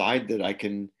to the side that I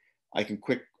can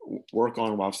quick work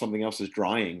on while something else is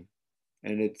drying.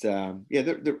 And it's yeah,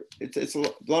 it's a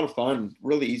lot of fun,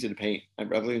 really easy to paint. I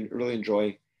really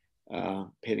enjoy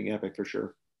painting epic for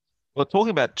sure. well, talking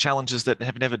about challenges that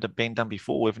have never been done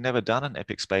before, we've never done an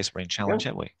Epic Space Marine Yeah, challenge,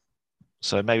 have we?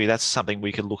 So maybe that's something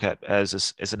we could look at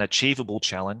as an achievable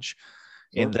challenge,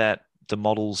 in sure. that the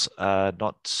models are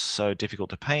not so difficult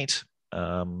to paint.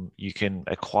 You can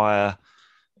acquire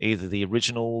either the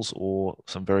originals or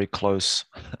some very close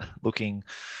looking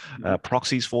Mhm.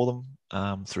 proxies for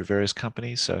them through various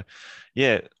companies. So,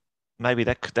 yeah, maybe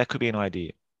that could be an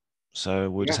idea. So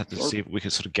we'll just Yeah, have to sure, see if we can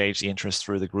sort of gauge the interest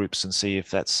through the groups and see if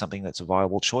that's something that's a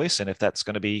viable choice, and if that's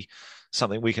going to be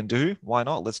something we can do. Why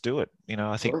not? Let's do it.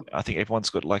 sure. I think everyone's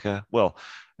got like a well.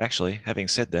 Actually, having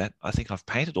said that, I think I've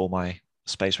painted all my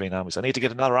Space Marine armies. I need to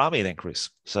get another army then, Chris.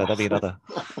 So that'll be another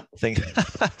thing.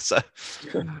 So,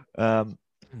 um,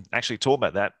 actually, talking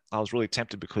about that, I was really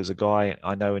tempted because a guy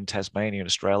I know in Tasmania in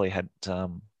Australia had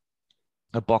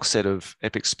a box set of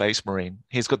Epic Space Marine.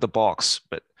 He's got the box,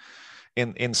 but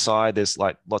inside there's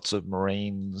like lots of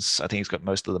Marines. I think he's got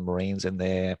most of the Marines in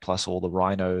there, plus all the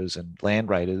Rhinos and Land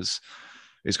Raiders.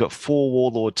 He's got 4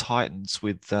 Warlord Titans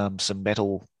with some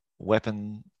metal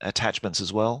weapon attachments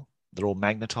as well. They're all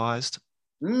magnetized.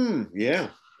 Yeah,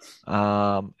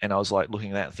 And I was like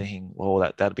looking at that, thinking, well,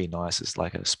 that'd be nice. It's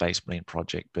like a Space Marine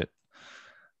project, but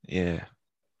yeah,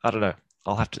 I don't know.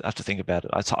 I'll have to think about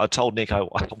it. I told Nick I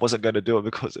wasn't going to do it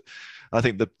because I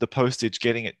think the postage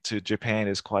getting it to Japan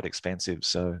is quite expensive.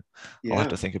 So I'll have yeah.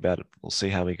 to think about it. We'll see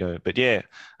how we go. But yeah,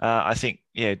 I think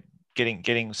yeah,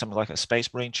 getting something like a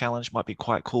Space Marine challenge might be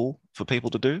quite cool. for people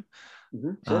to do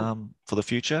Sure. for the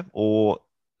future, or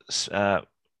uh,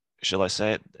 shall I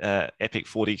say it, Epic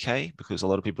 40K, because a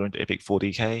lot of people are into Epic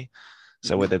 40K.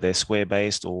 So Mhm. whether they're square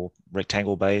based or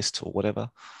rectangle based or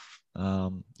whatever,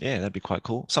 yeah, that'd be quite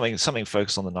cool. Something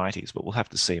focused on the 90s, but we'll have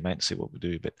to see, mate, see what we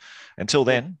do. But until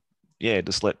Sure. then, yeah,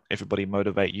 just let everybody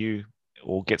motivate you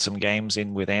or get some games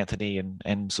in with Anthony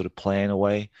and sort of plan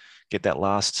away, get that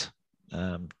last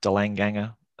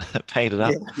Ganger painted Yeah.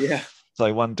 up. Yeah.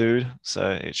 So one dude,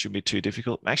 so it shouldn't be too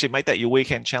difficult. Actually, make that your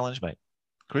weekend challenge, mate.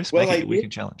 Chris, Well, make it your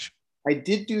weekend challenge. I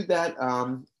did do that.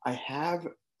 I have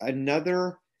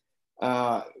another.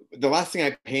 Uh, the last thing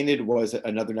I painted was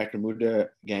another Necromunda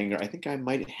Ganger. I think I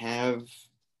might have,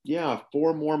 yeah,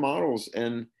 four more models,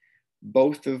 and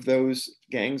both of those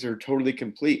gangs are totally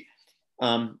complete.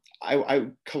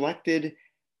 I collected,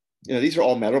 these are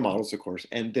all metal models, of course,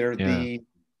 and Yeah.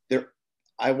 they're.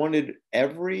 I wanted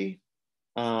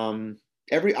um,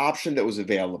 every option that was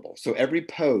available. So every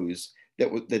pose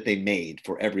that they made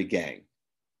for every gang,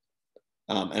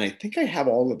 and I think I have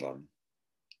all of them.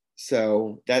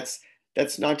 So that's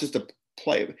not just a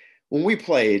play. When we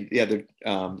played the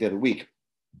other week,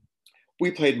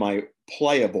 we played my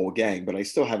playable gang, but I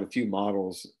still have a few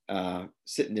models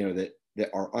sitting there that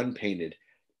are unpainted.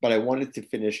 But I wanted to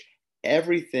finish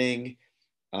everything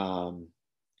um,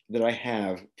 that I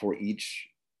have for each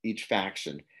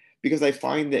faction, because I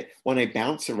find that when I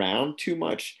bounce around too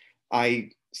much,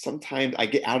 I sometimes I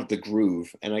get out of the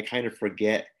groove and I kind of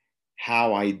forget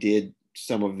how I did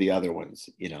some of the other ones,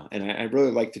 and I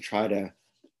really like to try to,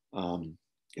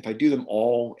 if I do them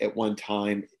all at one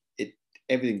time, it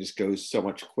everything just goes so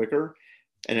much quicker,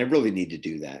 and I really need to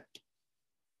do that.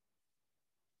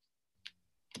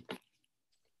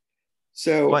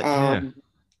 So But yeah.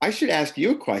 I should ask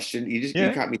you a question. You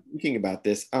Yeah. got me thinking about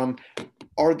this.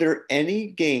 Are there any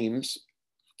games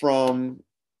from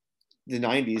the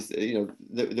 90s,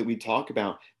 that we talk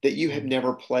about that you have Mm.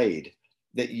 never played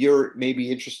that you're maybe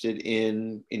interested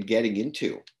in getting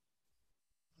into?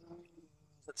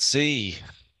 Let's see.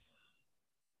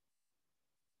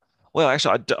 Well,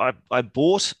 actually, I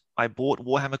bought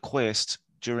Warhammer Quest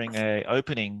during a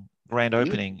grand Mm,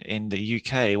 opening in the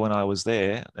UK when I was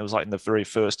there. It was like in the very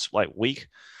first like week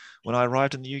when I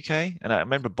arrived in the UK, and I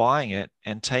remember buying it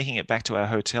and taking it back to our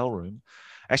hotel room.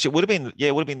 Actually, it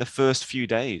would have been the first few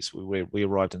days we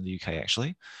arrived in the UK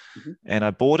actually, mhm, and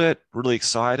I bought it really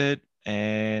excited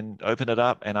and opened it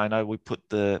up, and I know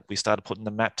we started putting the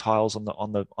map tiles on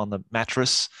the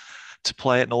mattress to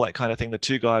play it and all that kind of thing. The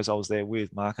two guys I was there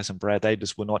with, Marcus and Brad, they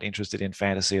just were not interested in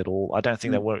fantasy at all. I don't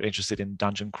think they mm. were interested in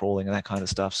dungeon crawling and that kind of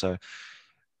stuff. So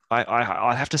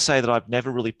I have to say that I've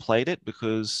never really played it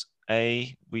because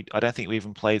I don't think we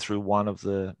even played through one of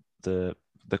the the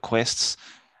quests,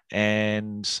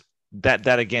 and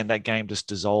that again that game just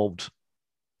dissolved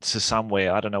to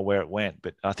somewhere. I don't know where it went,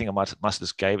 but I think I must have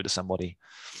just gave it to somebody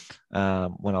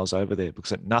when I was over there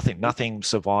because nothing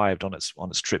survived on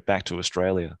its trip back to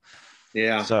Australia.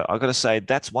 Yeah. So I got to say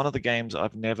that's one of the games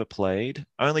I've never played.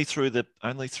 Only through the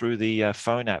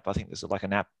phone app. I think there's like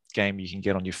an app game you can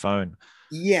get on your phone,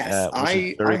 Yes, which is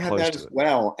I very have close that to as it.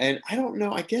 well, and I don't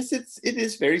know. I guess it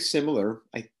is very similar,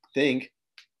 I think.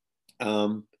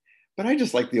 Um, but I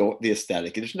just like the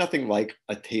aesthetic. There's nothing like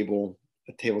a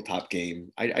tabletop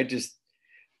game. I just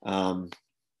um,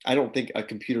 I don't think a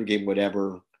computer game would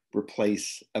ever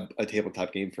replace a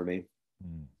tabletop game for me.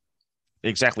 Mm.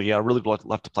 Exactly. Yeah, I really would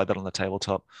love to play that on the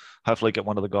tabletop. Hopefully, get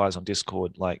one of the guys on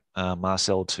Discord, like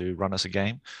Marcel, to run us a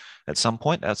game at some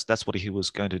point. That's what he was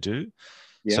going to do.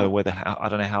 So Yeah. I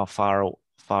don't know how far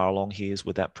along he is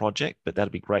with that project, but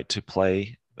that'd be great to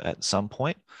play at some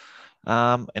point.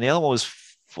 And the other one was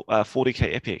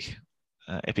 40K Epic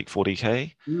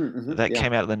 40K. Mm-hmm. That Yeah.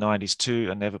 came out in the 90s too.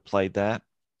 I never played that.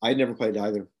 I never played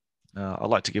either. I'd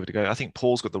like to give it a go. I think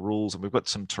Paul's got the rules, and we've got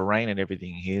some terrain and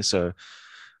everything here. So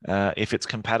if it's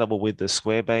compatible with the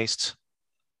square-based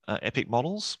Epic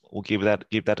models, we'll give that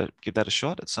a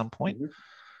shot at some point.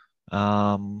 Mhm.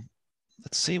 Um,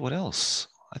 let's see what else.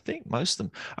 I think most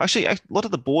of them actually a lot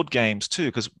of the board games too,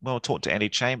 because when we talked to Andy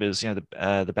Chambers,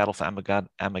 the Battle for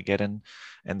Armageddon,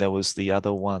 and there was the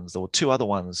other ones. There were two other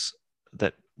ones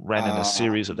that ran in a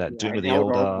series of that. Yeah, Doom of an the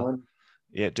Eldar Eldar, one.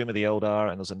 yeah, Doom of the Eldar,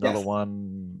 and there's another Yes.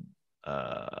 one.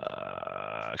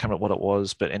 I can't remember what it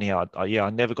was, but anyhow, yeah, I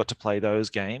never got to play those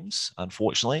games,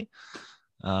 unfortunately.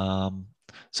 Um,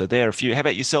 so there are a few. How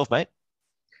about yourself, mate?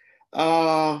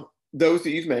 Those that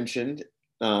you've mentioned,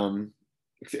 um,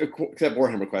 except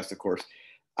Warhammer Quest, of course.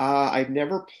 I've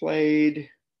never played.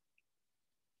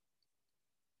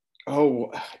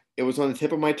 Oh, it was on the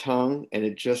tip of my tongue, and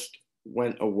it just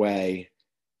went away.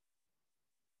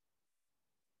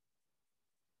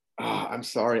 I'm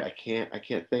sorry, I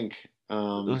can't think.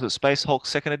 Was it Space Hulk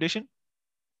Second Edition?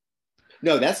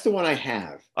 No, that's the one I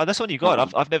have. Oh, that's the one you got.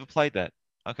 Um, I've never played that.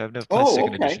 Okay, I've never played oh,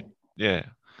 Second okay, Edition. Yeah,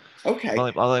 okay. I've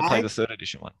only played I the Third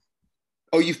Edition one.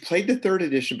 Oh, you've played the third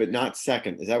edition, but not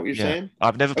second. Is that what you're Yeah, saying?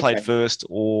 I've never played Okay. first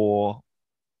or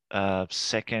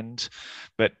second,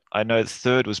 but I know the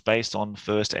third was based on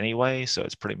first anyway, so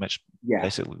it's pretty much Yeah.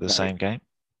 basically the Right. same game.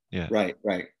 Yeah. Right.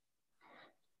 Right.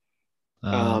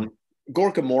 Um, Um,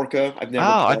 Gorka Morka, I've never oh,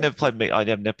 I've played. never played.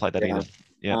 I've never played that Yeah. either.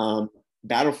 Yeah.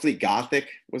 Battlefleet Gothic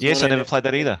was one Yes, I I never never played that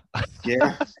played. either.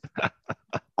 Yeah.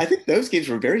 I think those games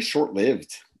were very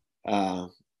short-lived. Uh,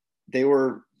 they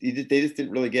just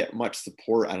didn't really get much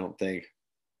support, I don't think.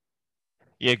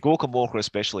 Yeah, Gorka Walker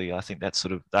especially. I think that's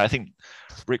sort of. I think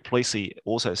Rick Plesey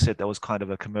also said that was kind of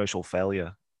a commercial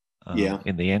failure Yeah.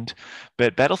 in the end.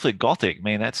 But Battlefield Gothic,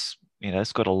 man, that's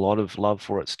it's got a lot of love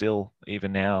for it still,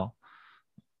 even now.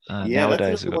 Yeah, that's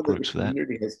Nowadays, they've another got one that the groups for that.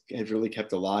 community has really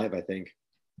kept alive, I think.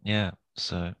 Yeah.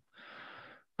 So,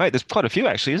 mate, there's quite a few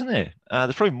actually, isn't there?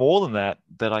 There's probably more than that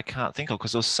that I can't think of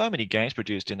because there was so many games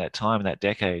produced in that time, in that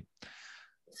decade.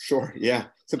 Sure. Yeah.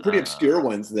 Some pretty obscure Uh,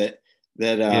 ones that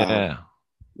yeah,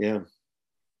 yeah.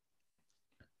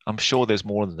 I'm sure there's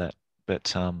more than that.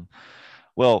 But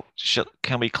well,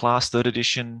 can we class third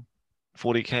edition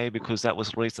 40K because that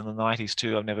was released in the 90s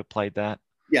too? I've never played that.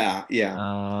 Yeah, yeah.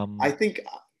 I Um, think,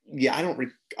 yeah,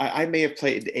 I may have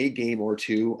played a game or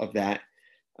two of that.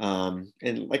 And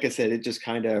like I said, it just,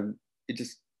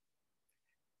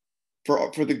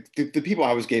 for the people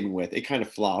I was gaming with, it kind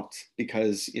of flopped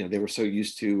because, they were so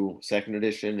used to second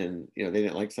edition and, they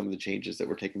didn't like some of the changes that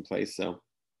were taking place. So,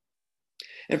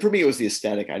 and for me, it was the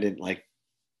aesthetic. I didn't like,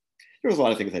 there was a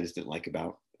lot of things I just didn't like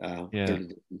about yeah. third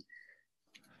edition.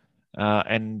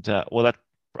 And well, that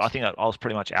I think I was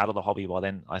pretty much out of the hobby by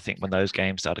then. I think when those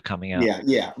games started coming out. Yeah,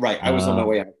 yeah, right. I was on my Um,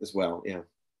 way out as well. Yeah.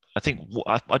 I think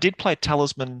I did play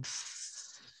Talisman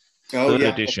Oh, third yeah.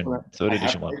 edition, I third have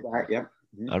edition one. played that. Yep.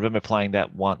 I remember playing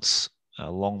that once a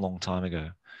long, long time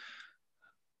ago.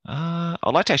 I'd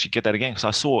like to actually get that again because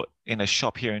I saw it in a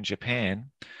shop here in Japan.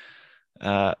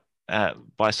 Uh,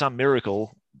 by some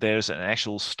miracle, there's an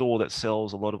actual store that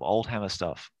sells a lot of old Hammer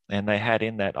stuff, and they had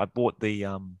in that. I bought the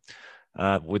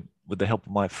with the help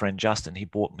of my friend Justin. He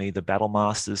bought me the Battle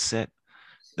Masters set,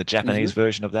 the Hmm. Japanese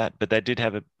version of that. But they did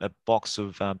have a box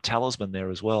of Talisman there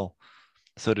as well,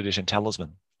 third edition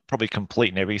Talisman, probably complete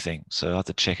and everything. So I have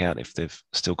to check out if they've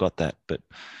still got that. But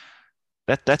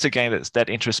that's a game that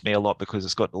interests me a lot because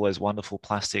it's got all those wonderful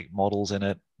plastic models in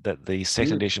it that the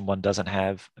second Mm. edition one doesn't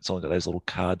have. It's only got those little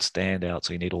card standouts,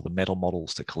 so you need all the metal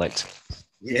models to collect.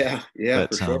 Yeah, yeah, for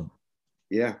But sure.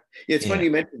 Yeah. Yeah, it's funny yeah.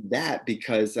 you mentioned that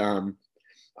because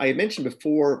I had mentioned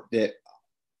before that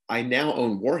I now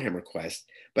own Warhammer Quest,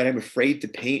 but I'm afraid to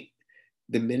paint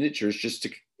the miniatures just to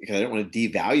because I don't want to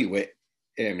devalue it.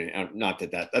 I mean, not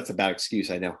that's a bad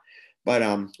excuse, I know. But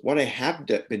what I have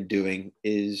been doing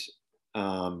is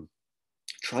um,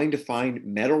 trying to find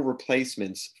metal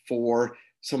replacements for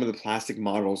some of the plastic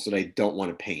models that I don't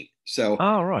want to paint. So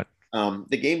Oh, right.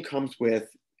 the game comes with,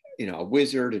 a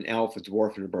wizard, an elf, a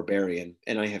dwarf, and a barbarian,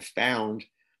 and I have found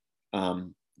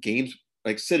games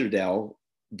like Citadel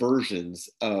versions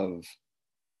of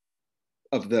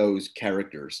those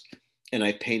characters, and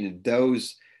I painted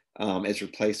those as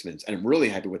replacements, and I'm really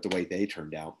happy with the way they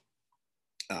turned out.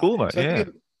 Cool, mate. So I Yeah.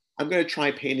 think I'm going to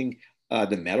try painting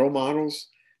the metal models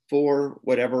for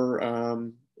whatever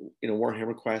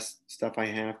Warhammer Quest stuff I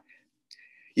have.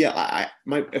 Yeah,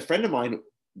 a friend of mine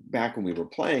back when we were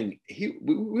playing,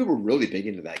 we were really big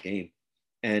into that game,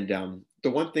 and the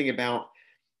one thing about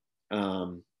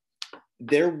um,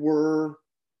 there were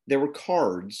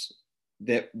cards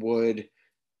that would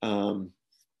um,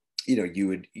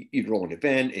 you'd roll an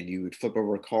event and you would flip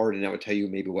over a card and that would tell you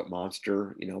maybe what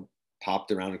monster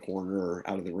popped around a corner or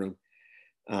out of the room.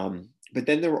 But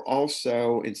then there were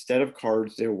also, instead of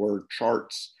cards, there were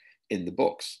charts in the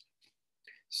books.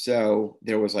 So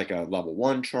there was like a level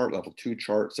 1 chart, level 2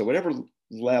 chart. So whatever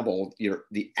level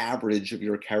the average of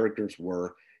your characters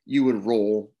were, you would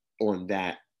roll on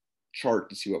that chart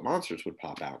to see what monsters would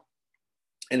pop out.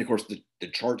 And of course, the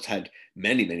charts had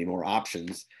many, many more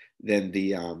options than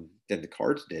the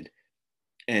cards did.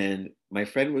 And my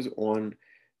friend was on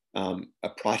a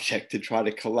project to try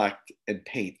to collect and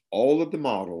paint all of the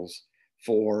models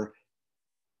for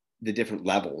the different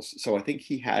levels. So I think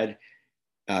he had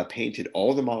painted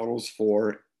all the models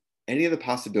for any of the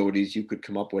possibilities you could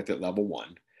come up with at level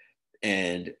 1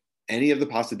 and any of the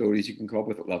possibilities you can come up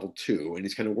with at level 2. And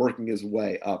he's kind of working his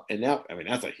way up. And now, I mean,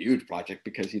 that's a huge project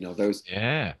because,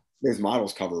 Yeah. those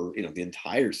models cover, the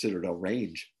entire Citadel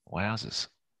range. Wowzers.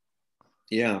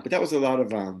 Yeah, but that was a lot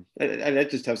of and that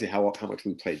just tells you how much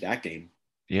we played that game.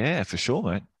 Yeah, for sure,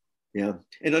 mate. Yeah,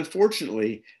 and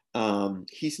unfortunately,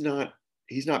 he's not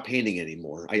painting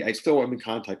anymore. I still am in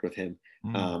contact with him.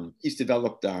 Mm. He's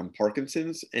developed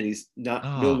Parkinson's, and he's no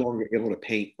Oh, longer able to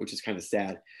paint, which is kind of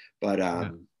sad. But yeah.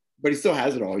 um, but he still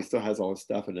has it all. He still has all his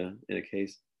stuff in a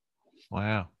case.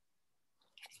 Wow.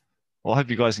 Well, I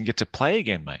hope you guys can get to play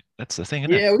again, mate. That's the thing,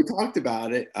 isn't it? Yeah, we talked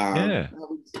about it. Yeah.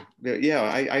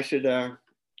 Yeah, I should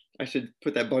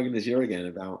put that bug in his ear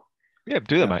again Yeah,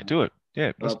 do that, mate. Do it.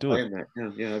 Yeah, let's about do it. playing that. Yeah,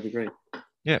 yeah, that'd be great.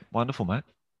 Yeah, wonderful, mate.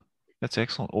 That's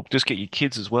excellent. Or just get your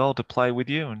kids as well to play with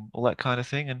you and all that kind of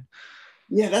thing.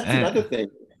 Yeah, that's And another thing.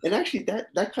 And actually,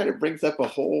 that kind of brings up a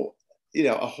whole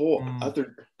mm,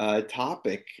 other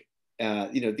topic.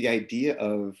 The idea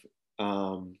of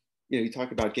you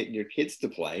talk about getting your kids to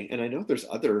play, and I know there's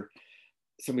other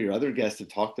some of your other guests have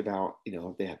talked about,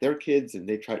 they have their kids and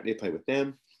they play with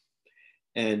them,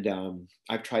 and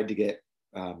I've tried to get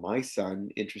my son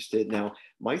interested. Now,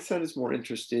 my son is more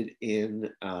interested in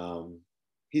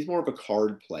he's more of a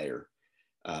card player.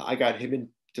 I got him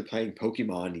into playing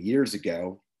Pokemon years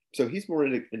ago, so he's more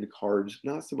into cards,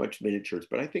 not so much miniatures.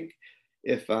 But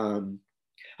if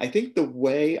I think the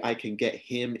way I can get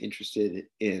him interested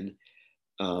in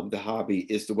the hobby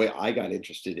is the way I got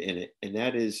interested in it, and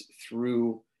that is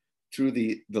through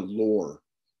the lore,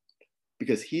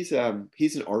 because he's an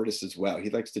artist as well. He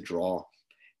likes to draw,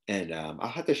 and I'll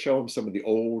have to show him some of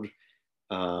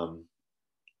um,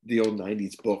 the old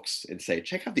 '90s books and say,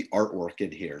 check out the artwork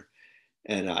in here.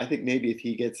 And I think maybe if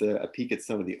he gets a peek at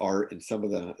some of the art and some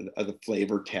of the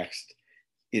flavor text,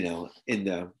 in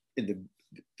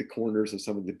the corners of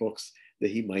some of the books,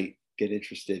 that he might get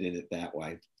interested in it that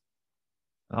way.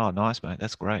 oh, nice, mate.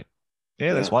 That's great.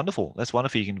 Yeah, that's Yeah, wonderful. That's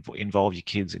wonderful. You can involve your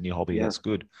kids in your hobby. yeah. That's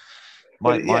good.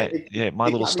 But yeah, My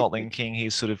it little got me Snotling thinking.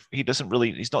 King, he doesn't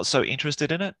really, he's not so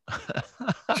interested in it.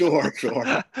 Sure,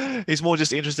 sure, He's more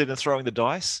just interested in throwing the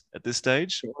dice at this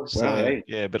stage. sure. Well, So hey,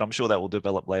 yeah, but I'm sure that will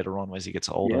develop later on as he gets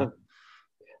older. yeah.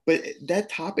 But that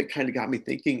topic kind of got me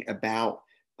thinking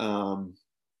um,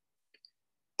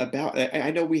 about.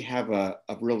 I know we have a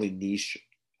really niche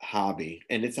hobby,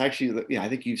 and it's actually, I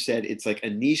think you've said it's like a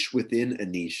niche within a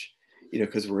niche.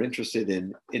 Because we're interested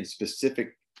in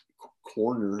specific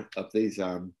corner of these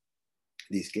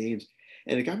games,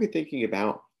 and it got me thinking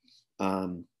about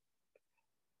um,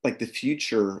 like the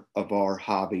future of our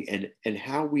hobby, and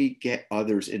how we get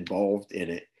others involved in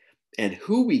it, and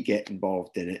who we get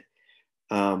involved in it.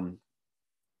 Um,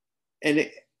 and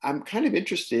I'm kind of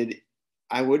interested.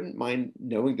 I wouldn't mind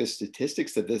knowing the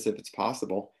statistics of this if it's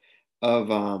possible.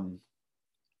 Of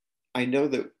I know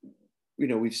that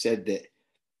we've said that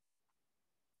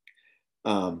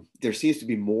there seems to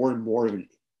be more and more of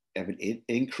an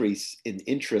increase in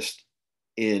interest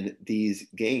in these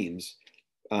games,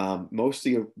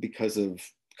 mostly because of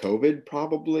COVID,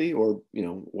 probably, or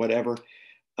whatever.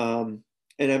 Um,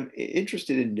 and I'm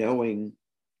interested in knowing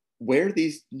where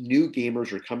these new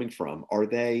gamers are coming from. Are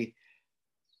they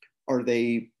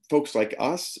folks like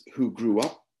us who grew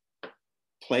up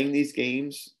playing these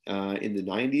games in the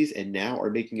 '90s and now are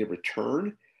making a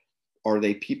return? Are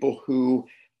they people who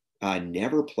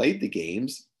never played the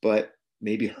games but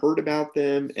maybe heard about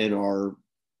them and are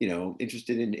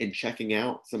interested in checking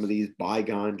out some of these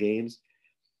bygone games?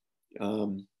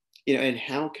 And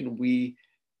how can we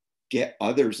get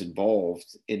others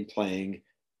involved in playing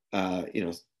uh, you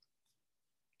know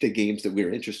the games that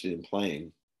we're interested in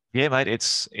playing? Yeah, mate.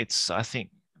 I think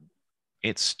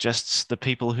it's just the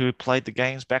people who played the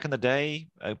games back in the day.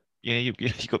 You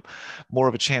got more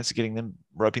of a chance of getting them,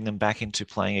 roping them back into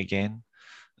playing again.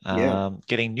 Yeah,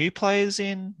 Getting new players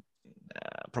in,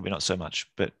 probably not so much.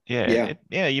 But yeah,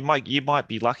 yeah, you might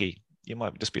be lucky. You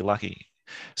might just be lucky.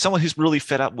 Someone who's really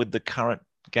fed up with the current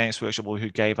Games Workshop, or who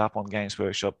gave up on Games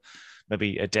Workshop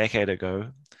maybe a decade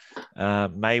ago,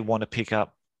 may want to pick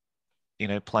up,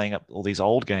 playing up all these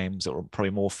old games that were probably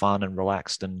more fun and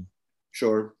relaxed and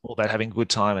sure. all about having a good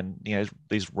time, and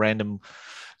these random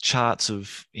charts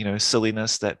of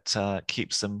silliness that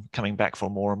keeps them coming back for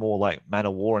more and more, like Man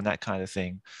of War and that kind of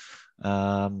thing.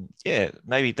 Yeah,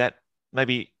 maybe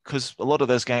because a lot of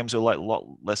those games are like a lot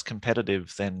less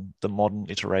competitive than the modern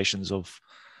iterations of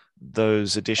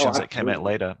those Oh, editions that came out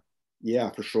absolutely. later. Yeah,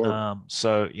 for sure.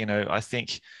 So I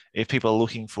think if people are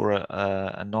looking for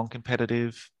a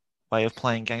non-competitive way of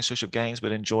playing Games Workshop games,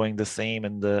 but enjoying the theme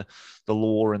and the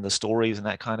lore and the stories and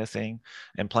that kind of thing,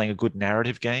 and playing a good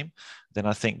narrative game, then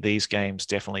I think these games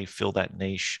definitely fill that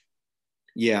niche.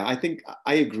 Yeah, I think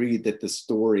I agree that the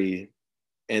story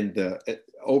and the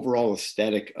overall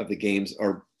aesthetic of the games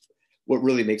are what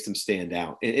really makes them stand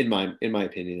out, in my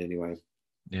opinion, anyway.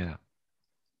 Yeah.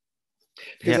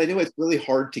 Because I Yep. know it's really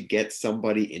hard to get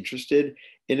somebody interested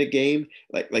in a game.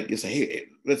 Like you say, hey,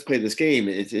 let's play this game.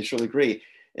 It's really great.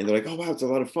 And they're like, oh wow, it's a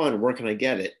lot of fun. Where can I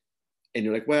get it? And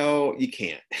you're like, well, you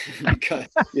can't because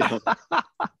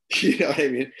you know what I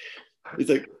mean. It's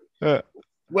like, Uh,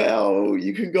 well,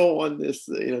 you can go on this,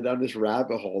 down this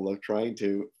rabbit hole of trying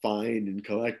to find and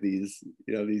collect these,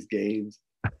 these games.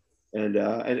 And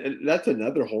that's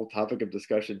another whole topic of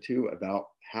discussion too about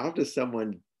how does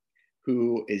someone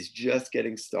who is just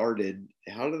getting started,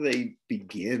 how do they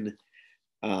begin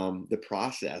the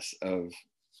process of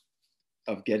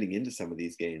getting into some of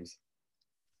these games?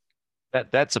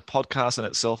 that's a podcast in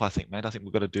itself, I think, mate. I think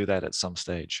we've got to do that at some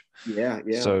stage. Yeah,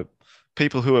 yeah, So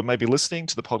people who are maybe listening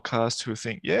to the podcast who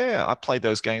think, yeah, I played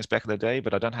those games back in the day,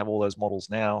 but I don't have all those models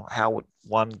now. How would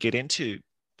one get into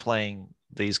playing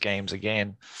these games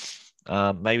again?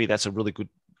 Maybe that's a really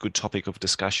good topic of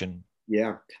discussion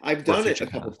yeah. I've for a done it future a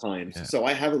couple cast. times, Yeah. so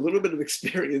I have a little bit of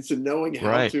experience in knowing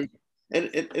how Great. to. And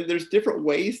there's different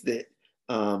ways that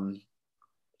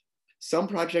some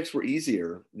projects were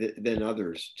easier than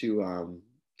others to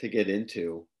get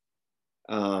into.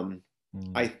 Um,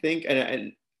 I Mm. think,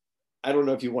 and I don't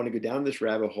know if you want to go down this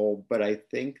rabbit hole, but I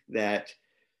think that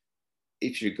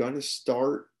if you're going to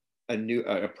start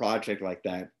a project like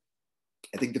that,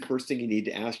 I think the first thing you need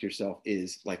to ask yourself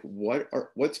is like,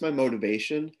 what's my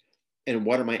motivation, and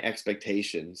what are my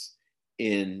expectations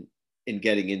in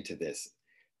getting into this?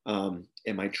 Am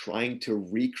I trying to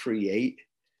recreate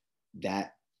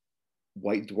that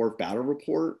White Dwarf battle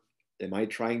report? Am I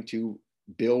trying to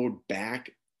build back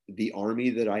the army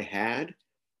that I had,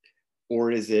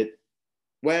 or is it,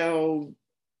 well,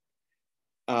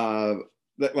 uh,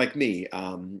 like me,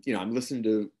 I'm listening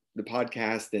to the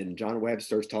podcast, and John Webb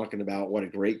starts talking about what a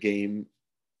great game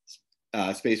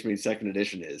Space Marine Second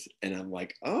Edition is, and I'm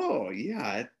like, oh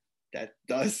yeah, that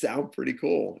does sound pretty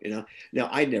cool. Now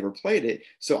I never played it,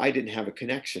 so I didn't have a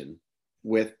connection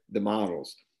with the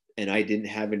models, and I didn't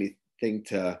have anything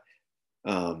to,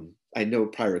 I know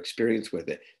prior experience with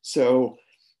it, so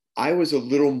I was a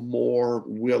little more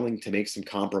willing to make some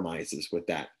compromises with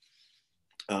that.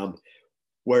 Um,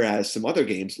 Whereas some other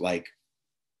games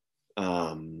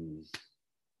um,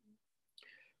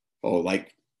 oh,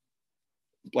 like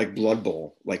Blood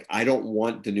Bowl, like I don't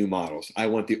want the new models. I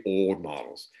want the old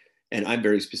models, and I'm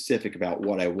very specific about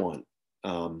what I want.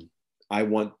 Um, I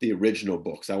want the original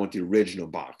books. I want the original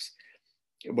box.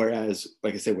 Whereas,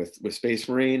 like I said, with Space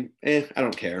Marine, I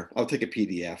don't care. I'll take a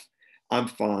PDF. I'm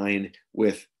fine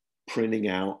with printing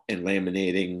out and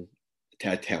laminating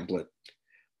that template.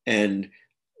 And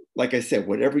like I said,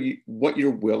 what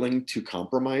you're willing to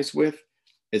compromise with,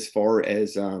 as far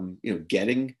as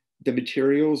getting the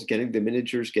materials, getting the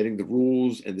miniatures, getting the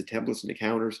rules and the templates and the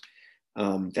counters,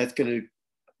 that's going to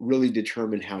really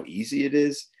determine how easy it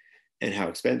is and how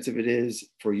expensive it is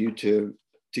for you to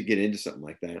get into something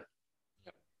like that.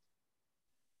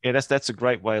 Yeah, that's a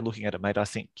great way of looking at it, mate. I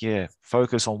think, yeah,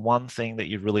 focus on one thing that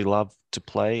you really love to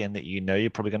play and that you know you're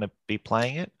probably going to be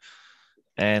playing it,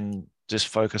 and just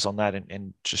focus on that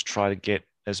and just try to get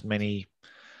as many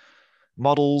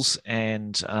models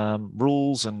and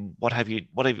rules and whatever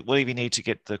you need to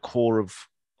get the core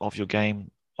of your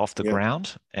game off the Yeah.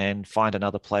 ground, and find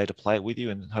another player to play it with you,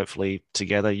 and hopefully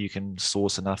together you can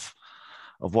source enough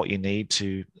of what you need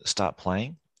to start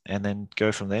playing, and then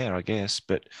go from there, I guess.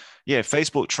 But yeah,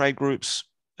 Facebook trade groups,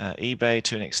 eBay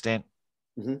to an extent,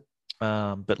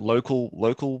 Mm-hmm. but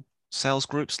local sales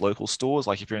groups, local stores.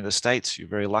 Like if you're in the States, you're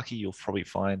very lucky. You'll probably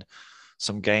find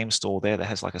some game store there that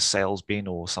has like a sales bin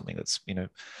or something that's,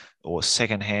 or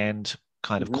secondhand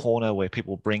kind of Mm-hmm. corner where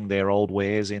people bring their old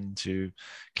wares in to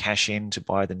cash in to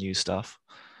buy the new stuff.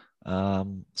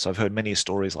 So I've heard many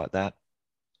stories like that.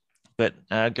 But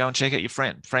go and check out your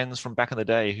friends from back in the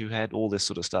day who had all this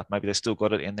sort of stuff. Maybe they still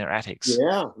got it in their attics,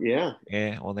 Yeah, yeah,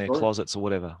 yeah, or their sure. closets or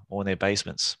whatever, or in their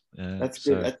basements. That's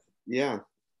good. So Yeah,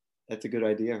 that's a good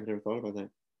idea. I've never thought about that.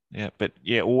 yeah, but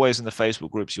yeah, always in the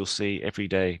Facebook groups, you'll see every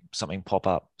day something pop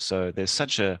up. So there's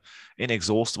such a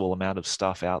inexhaustible amount of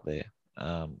stuff out there.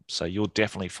 So you'll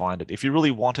definitely find it if you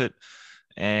really want it,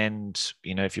 and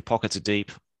if your pockets are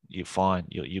deep, you're fine.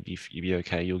 You'll be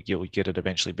okay. You'll get it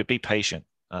eventually, but be patient.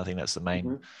 I think that's the main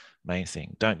Mm-hmm. main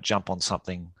thing. Don't jump on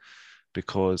something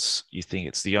because you think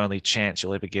it's the only chance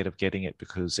you'll ever get of getting it,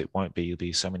 because it won't be. There'll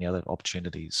be so many other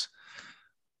opportunities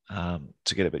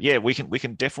to get it. But yeah, we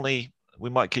can definitely, we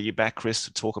might get you back, Chris,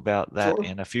 to talk about that Sure.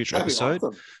 in a future That'd be episode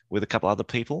awesome. with a couple other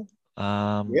people.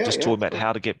 Yeah, Just yeah, talking about sure.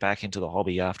 how to get back into the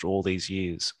hobby after all these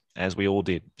years, as we all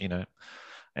did, and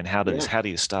Yeah. how do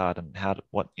you start, and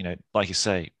what like you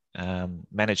say,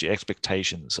 manage your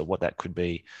expectations of what that could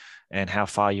be, and how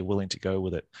far you're willing to go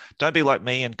with it. Don't be like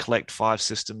me and collect 5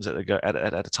 systems at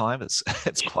a time. It's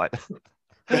quite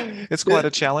it's quite a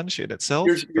challenge in itself.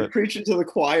 You're But preaching to the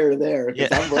choir there yeah.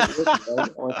 because I'm right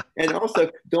with you. And also,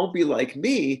 don't be like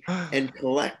me and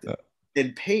collect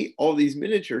and paint all these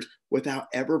miniatures without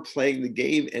ever playing the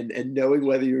game and knowing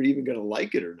whether you're even going to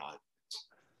like it or not.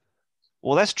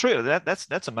 Well, that's true.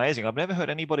 That's amazing. I've never heard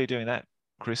anybody doing that,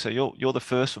 Chris. So you're the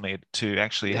first for me to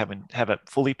actually Yeah. have a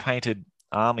fully painted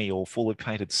army or fully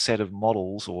painted set of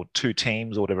models or 2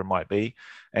 teams or whatever it might be,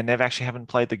 and never actually haven't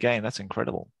played the game. That's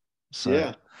incredible. So,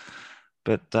 Yeah.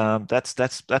 but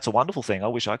that's a wonderful thing. I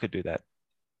wish I could do that.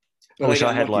 I But I wish I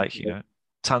got had lucky. like,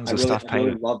 tons of stuff I really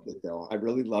painted. loved it though. I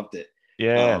really loved it.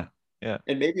 Yeah. Um, Yeah.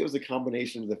 and maybe it was a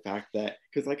combination of the fact that,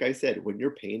 because like I said, when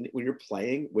you're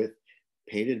playing with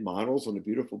painted models on a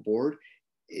beautiful board,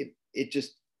 it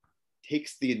just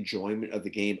takes the enjoyment of the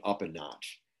game up a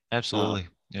notch. Absolutely. Um,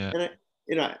 Yeah.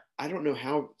 and I don't know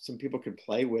how some people can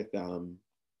play with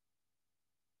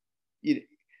you,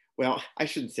 well, I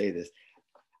shouldn't say this.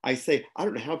 I say I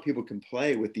don't know how people can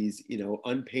play with these,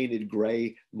 unpainted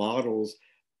gray models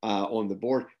on the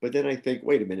board. But then I think,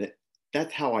 wait a minute,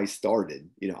 that's how I started.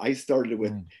 I started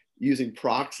with Mm. using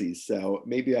proxies, so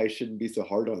maybe I shouldn't be so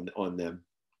hard on them.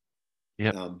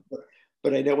 Yep.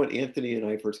 But I know when Anthony and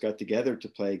I first got together to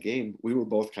play a game, we were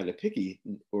both kind of picky.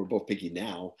 We're both picky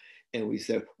now, and we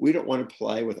said we don't want to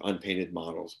play with unpainted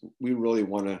models. We really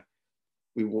want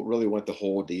the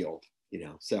whole deal.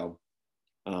 So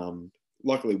um,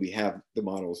 luckily, we have the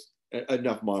models,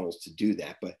 enough models to do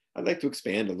that. But I'd like to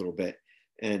expand a little bit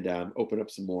and open up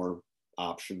some more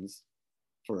options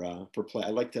for play.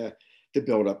 I'd like to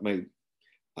build up my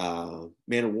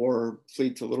Man of War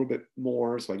fleets a little bit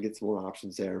more, so I can get some more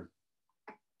options there.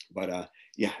 But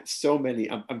yeah, so many.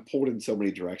 I'm pulled in so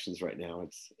many directions right now.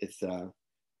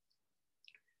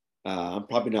 I'm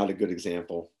probably not a good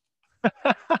example.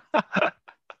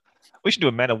 We should do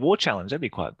a Man of War challenge. That'd be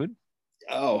quite good.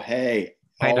 Oh, hey,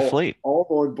 Paint a all fleet. all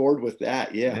on board with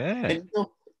that. Yeah, Yeah. and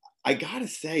I gotta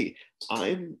say,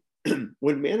 I'm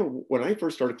when I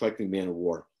first started collecting Man of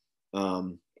War,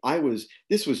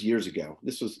 this was years ago.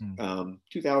 This was Mm.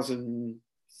 2000,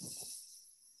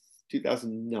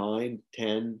 2009,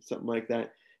 10, something like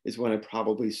that is when I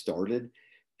probably started,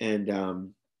 and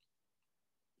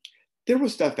there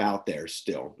was stuff out there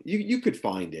still. You could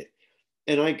find it,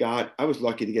 and I was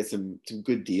lucky to get some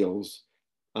good deals.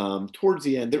 Towards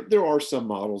the end, there are some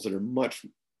models that are much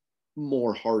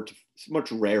more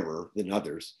much rarer than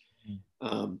others. Mm.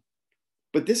 Um,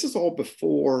 but this is all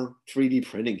before 3D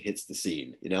printing hits the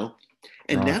scene. And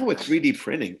Right. now with 3D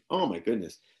printing, oh my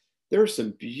goodness, there are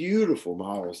some beautiful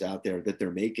models out there that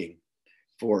they're making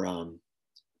for,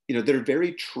 that are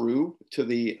very true to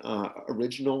the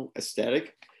original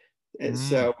aesthetic. And Mm.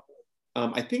 so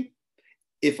I think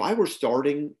if I were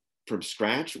starting from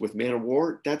scratch with Man of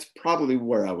War, that's probably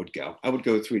where I would go. I would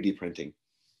go 3D printing.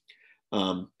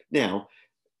 Now,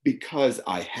 because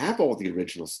I have all the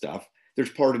original stuff, there's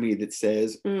part of me that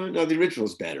says, no, the original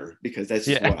is better because that's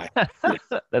just Yeah.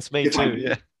 what That's me if I too.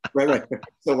 Yeah. right.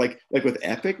 So like with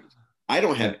Epic, I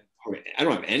don't Yeah. have I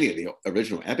don't have any of the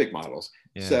original Epic models.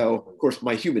 Yeah. So of course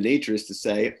my human nature is to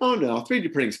say, oh no, 3D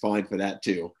printing's fine for that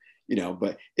too.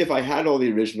 But if I had all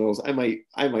the originals, I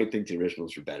might think the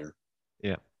originals are better.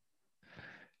 Yeah.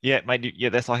 Yeah, mate. Yeah,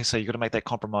 that's like I say, you got to make that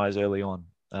compromise early on.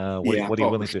 Yeah, What are you oh for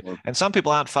willing to do? sure. And some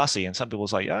people aren't fussy, and some people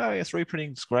say, "Oh, yeah, 3D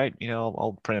printing's great.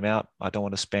 I'll print them out. I don't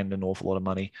want to spend an awful lot of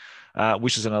money,"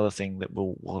 which is another thing that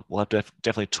we'll have to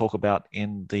definitely talk about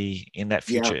in that Yeah.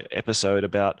 future episode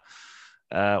about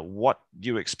what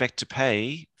you expect to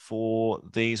pay for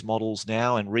these models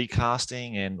now and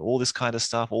recasting and all this kind of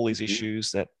stuff, all these Mhm.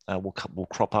 issues that will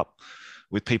crop up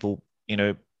with people,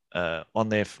 on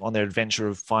their adventure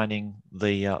of finding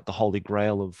the holy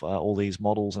grail of all these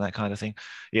models and that kind of thing.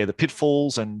 Yeah, the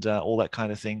pitfalls and all that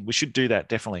kind of thing. We should do that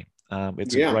definitely.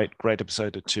 It's a Yeah. great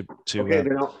episode to Okay,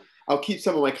 then I'll keep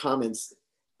some of my comments.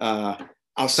 Uh,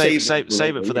 I'll save save them save for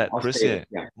save it later. for Yeah, that, I'll Chris. save Yeah, it.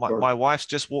 Yeah, my sure. wife's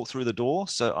just walked through the door,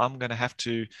 so I'm going to have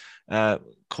to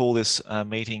call this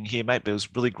meeting here, mate. But it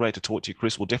was really great to talk to you,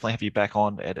 Chris. We'll definitely have you back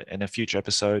on in a future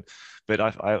episode. But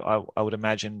I would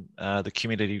imagine the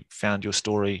community found your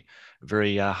story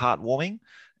very heartwarming,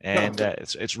 No, and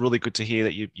it's really good to hear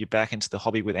that you're back into the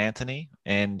hobby with Anthony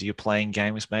and you're playing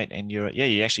games, mate. And you're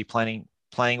actually playing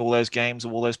all those games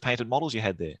of all those painted models you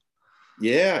had there.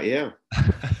 yeah, yeah.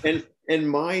 And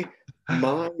my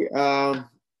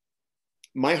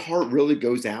my heart really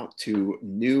goes out to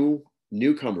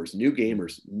newcomers, new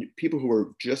gamers, people who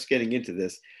are just getting into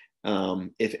this.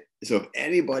 If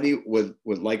anybody would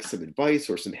like some advice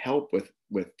or some help with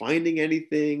finding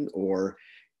anything, or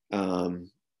um,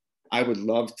 I would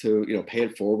love to, pay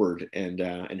it forward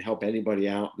and help anybody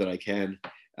out that I can,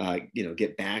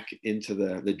 get back into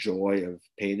the joy of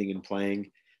painting and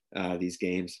playing these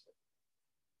games.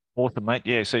 Awesome, mate.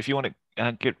 Yeah. So if you want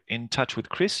to get in touch with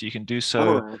Chris, you can do I'm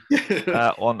so around.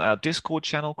 on our Discord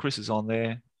channel. Chris is on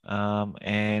there,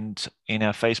 and in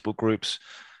our Facebook groups,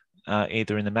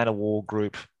 either in the Man of War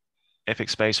group, Epic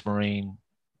Space Marine,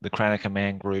 the Kraner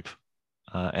Command group,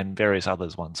 and various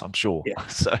others ones, I'm sure. Yeah,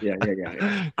 So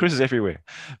yeah. Chris is everywhere.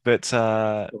 But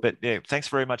yeah, thanks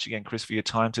very much again, Chris, for your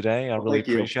time today. I Well, really thank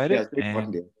you. appreciate Yeah, it, it's great talking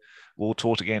and to you. we'll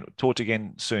talk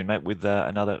again soon, mate, with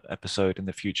another episode in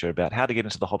the future about how to get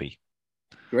into the hobby.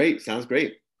 Great. Sounds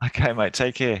great. Okay, mate.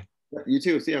 Take care. You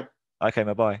too. See ya. Okay,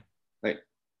 bye bye.